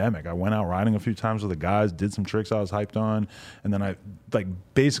pandemic, I went out riding a few times with the guys, did some tricks I was hyped on. And then I like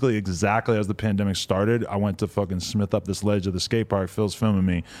basically exactly as the pandemic started, I went to fucking Smith up this ledge of the skate park. Phil's filming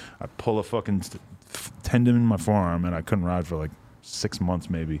me. I pull a fucking tendon in my forearm and I couldn't ride for like 6 months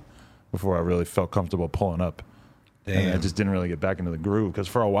maybe before I really felt comfortable pulling up. Damn. And I just didn't really get back into the groove because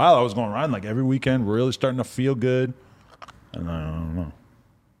for a while I was going riding like every weekend, really starting to feel good. And I don't know.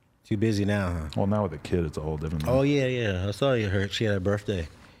 Too busy now, huh? Well, now with a kid, it's a whole different thing. Oh, yeah. I saw you hurt. She had a birthday.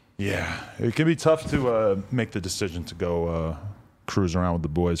 Yeah. It can be tough to make the decision to go cruise around with the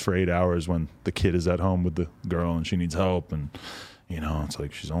boys for 8 hours when the kid is at home with the girl and she needs help. And, it's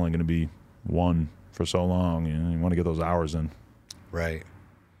like she's only going to be one for so long. You want to get those hours in. Right.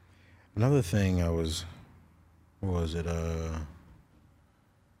 Another thing what was it?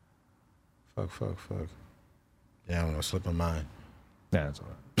 Fuck. Yeah, I don't know. Slip my mind. Yeah, that's all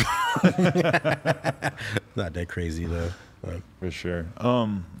right. Not that crazy though. But. For sure.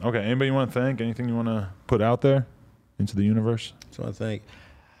 Okay. Anybody you want to thank? Anything you want to put out there into the universe? So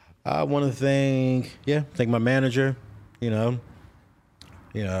I want to thank my manager.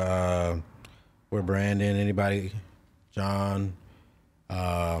 Where Brandon, anybody, John,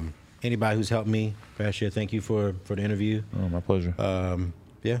 anybody who's helped me past year. Thank you for the interview. Oh, my pleasure.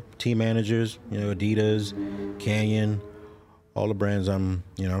 Team managers. Adidas, Canyon. All the brands I'm,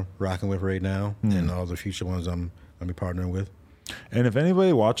 rocking with right now, and all the future ones I'm gonna be partnering with. And if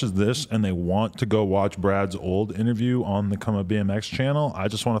anybody watches this and they want to go watch Brad's old interview on the Come Up BMX channel, I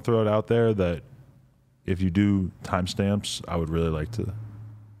just want to throw it out there that if you do timestamps, I would really like to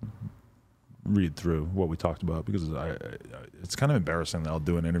read through what we talked about because it's kind of embarrassing that I'll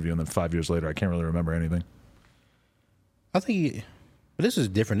do an interview and then 5 years later I can't really remember anything. I think, but this is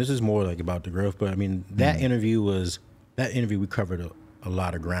different. This is more like about the growth. But I mean, that interview we covered a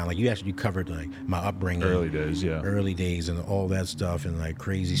lot of ground. Like you covered like my upbringing, early days, and all that stuff, and like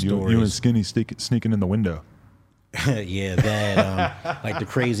crazy stories. You and Skinny sneaking in the window. Yeah, that like the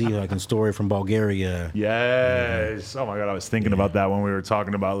crazy like story from Bulgaria. Yes. Oh my God, I was thinking about that when we were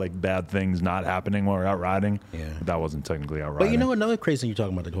talking about like bad things not happening while we're out riding. Yeah, but that wasn't technically out riding. But another crazy thing you're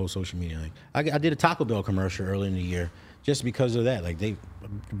talking about the whole social media. Like I did a Taco Bell commercial early in the year just because of that. Like the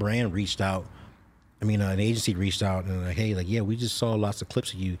brand reached out. I mean, an agency reached out and like, hey, like, yeah, we just saw lots of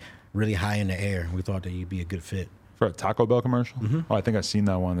clips of you really high in the air. We thought that you'd be a good fit. For a Taco Bell commercial? Mm-hmm. Oh, I think I seen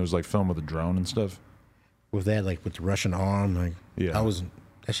that one. There was like film with a drone and stuff. With that, like with the Russian arm, like that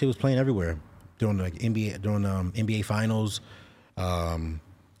shit was playing everywhere. During like NBA finals,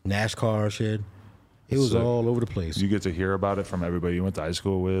 NASCAR shit. It was all over the place. You get to hear about it from everybody you went to high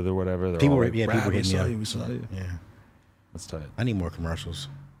school with or whatever. People were hitting me up. We saw you. Yeah. That's tight. I need more commercials.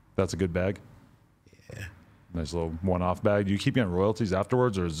 That's a good bag? Yeah. Nice little one-off bag. Do you keep getting royalties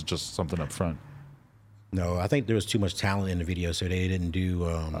afterwards, or is it just something up front? No, I think there was too much talent in the video, so they didn't do.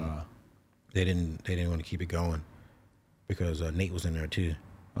 They didn't want to keep it going because Nate was in there too.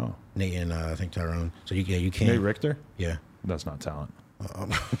 Oh, Nate and I think Tyrone. So you can't. Nate Richter? Yeah, that's not talent.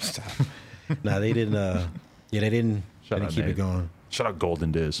 Stop. No, they didn't. They didn't keep it going. Shout out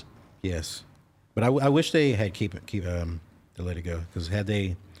Golden Diz. Yes, but I wish they had keep to let it go because had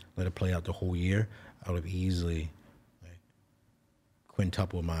they let it play out the whole year, I would have easily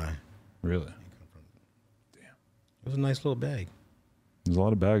quintuple my. Really? Damn. It was a nice little bag. There's a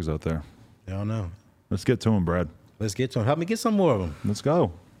lot of bags out there. I don't know. Let's get to them, Brad. Let's get to them. Help me get some more of them. Let's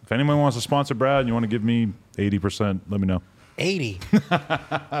go. If anyone wants to sponsor Brad and you want to give me 80%, let me know. 80.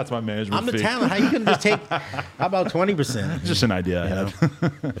 That's my management I'm the fee. talent. How you can just take? How about 20%? Just an idea I had.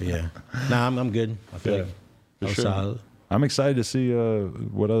 Yeah. Nah, I'm good. I feel like I'm solid. I'm excited to see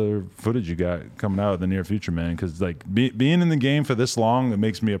what other footage you got coming out in the near future, man. Because like being in the game for this long, it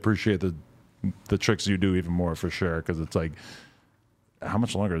makes me appreciate the tricks you do even more for sure. Because it's like, how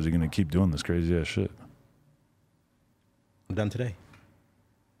much longer is he going to keep doing this crazy ass shit? I'm done today.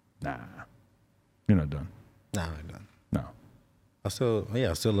 Nah, you're not done. Nah, I'm not done. No. I still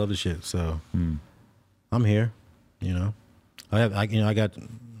love the shit. So I'm here. I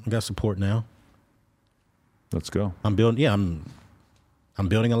got support now. Let's go. I'm building. Yeah, I'm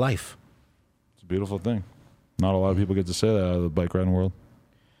building a life. It's a beautiful thing. Not a lot of people get to say that out of the bike riding world.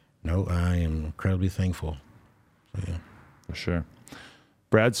 No, I am incredibly thankful. So, yeah, for sure.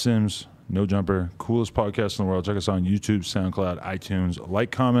 Brad Sims, No Jumper, coolest podcast in the world. Check us out on YouTube, SoundCloud, iTunes. Like,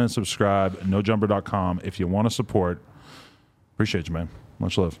 comment, subscribe, nojumper.com if you want to support. Appreciate you, man.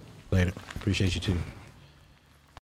 Much love. Later. Appreciate you too.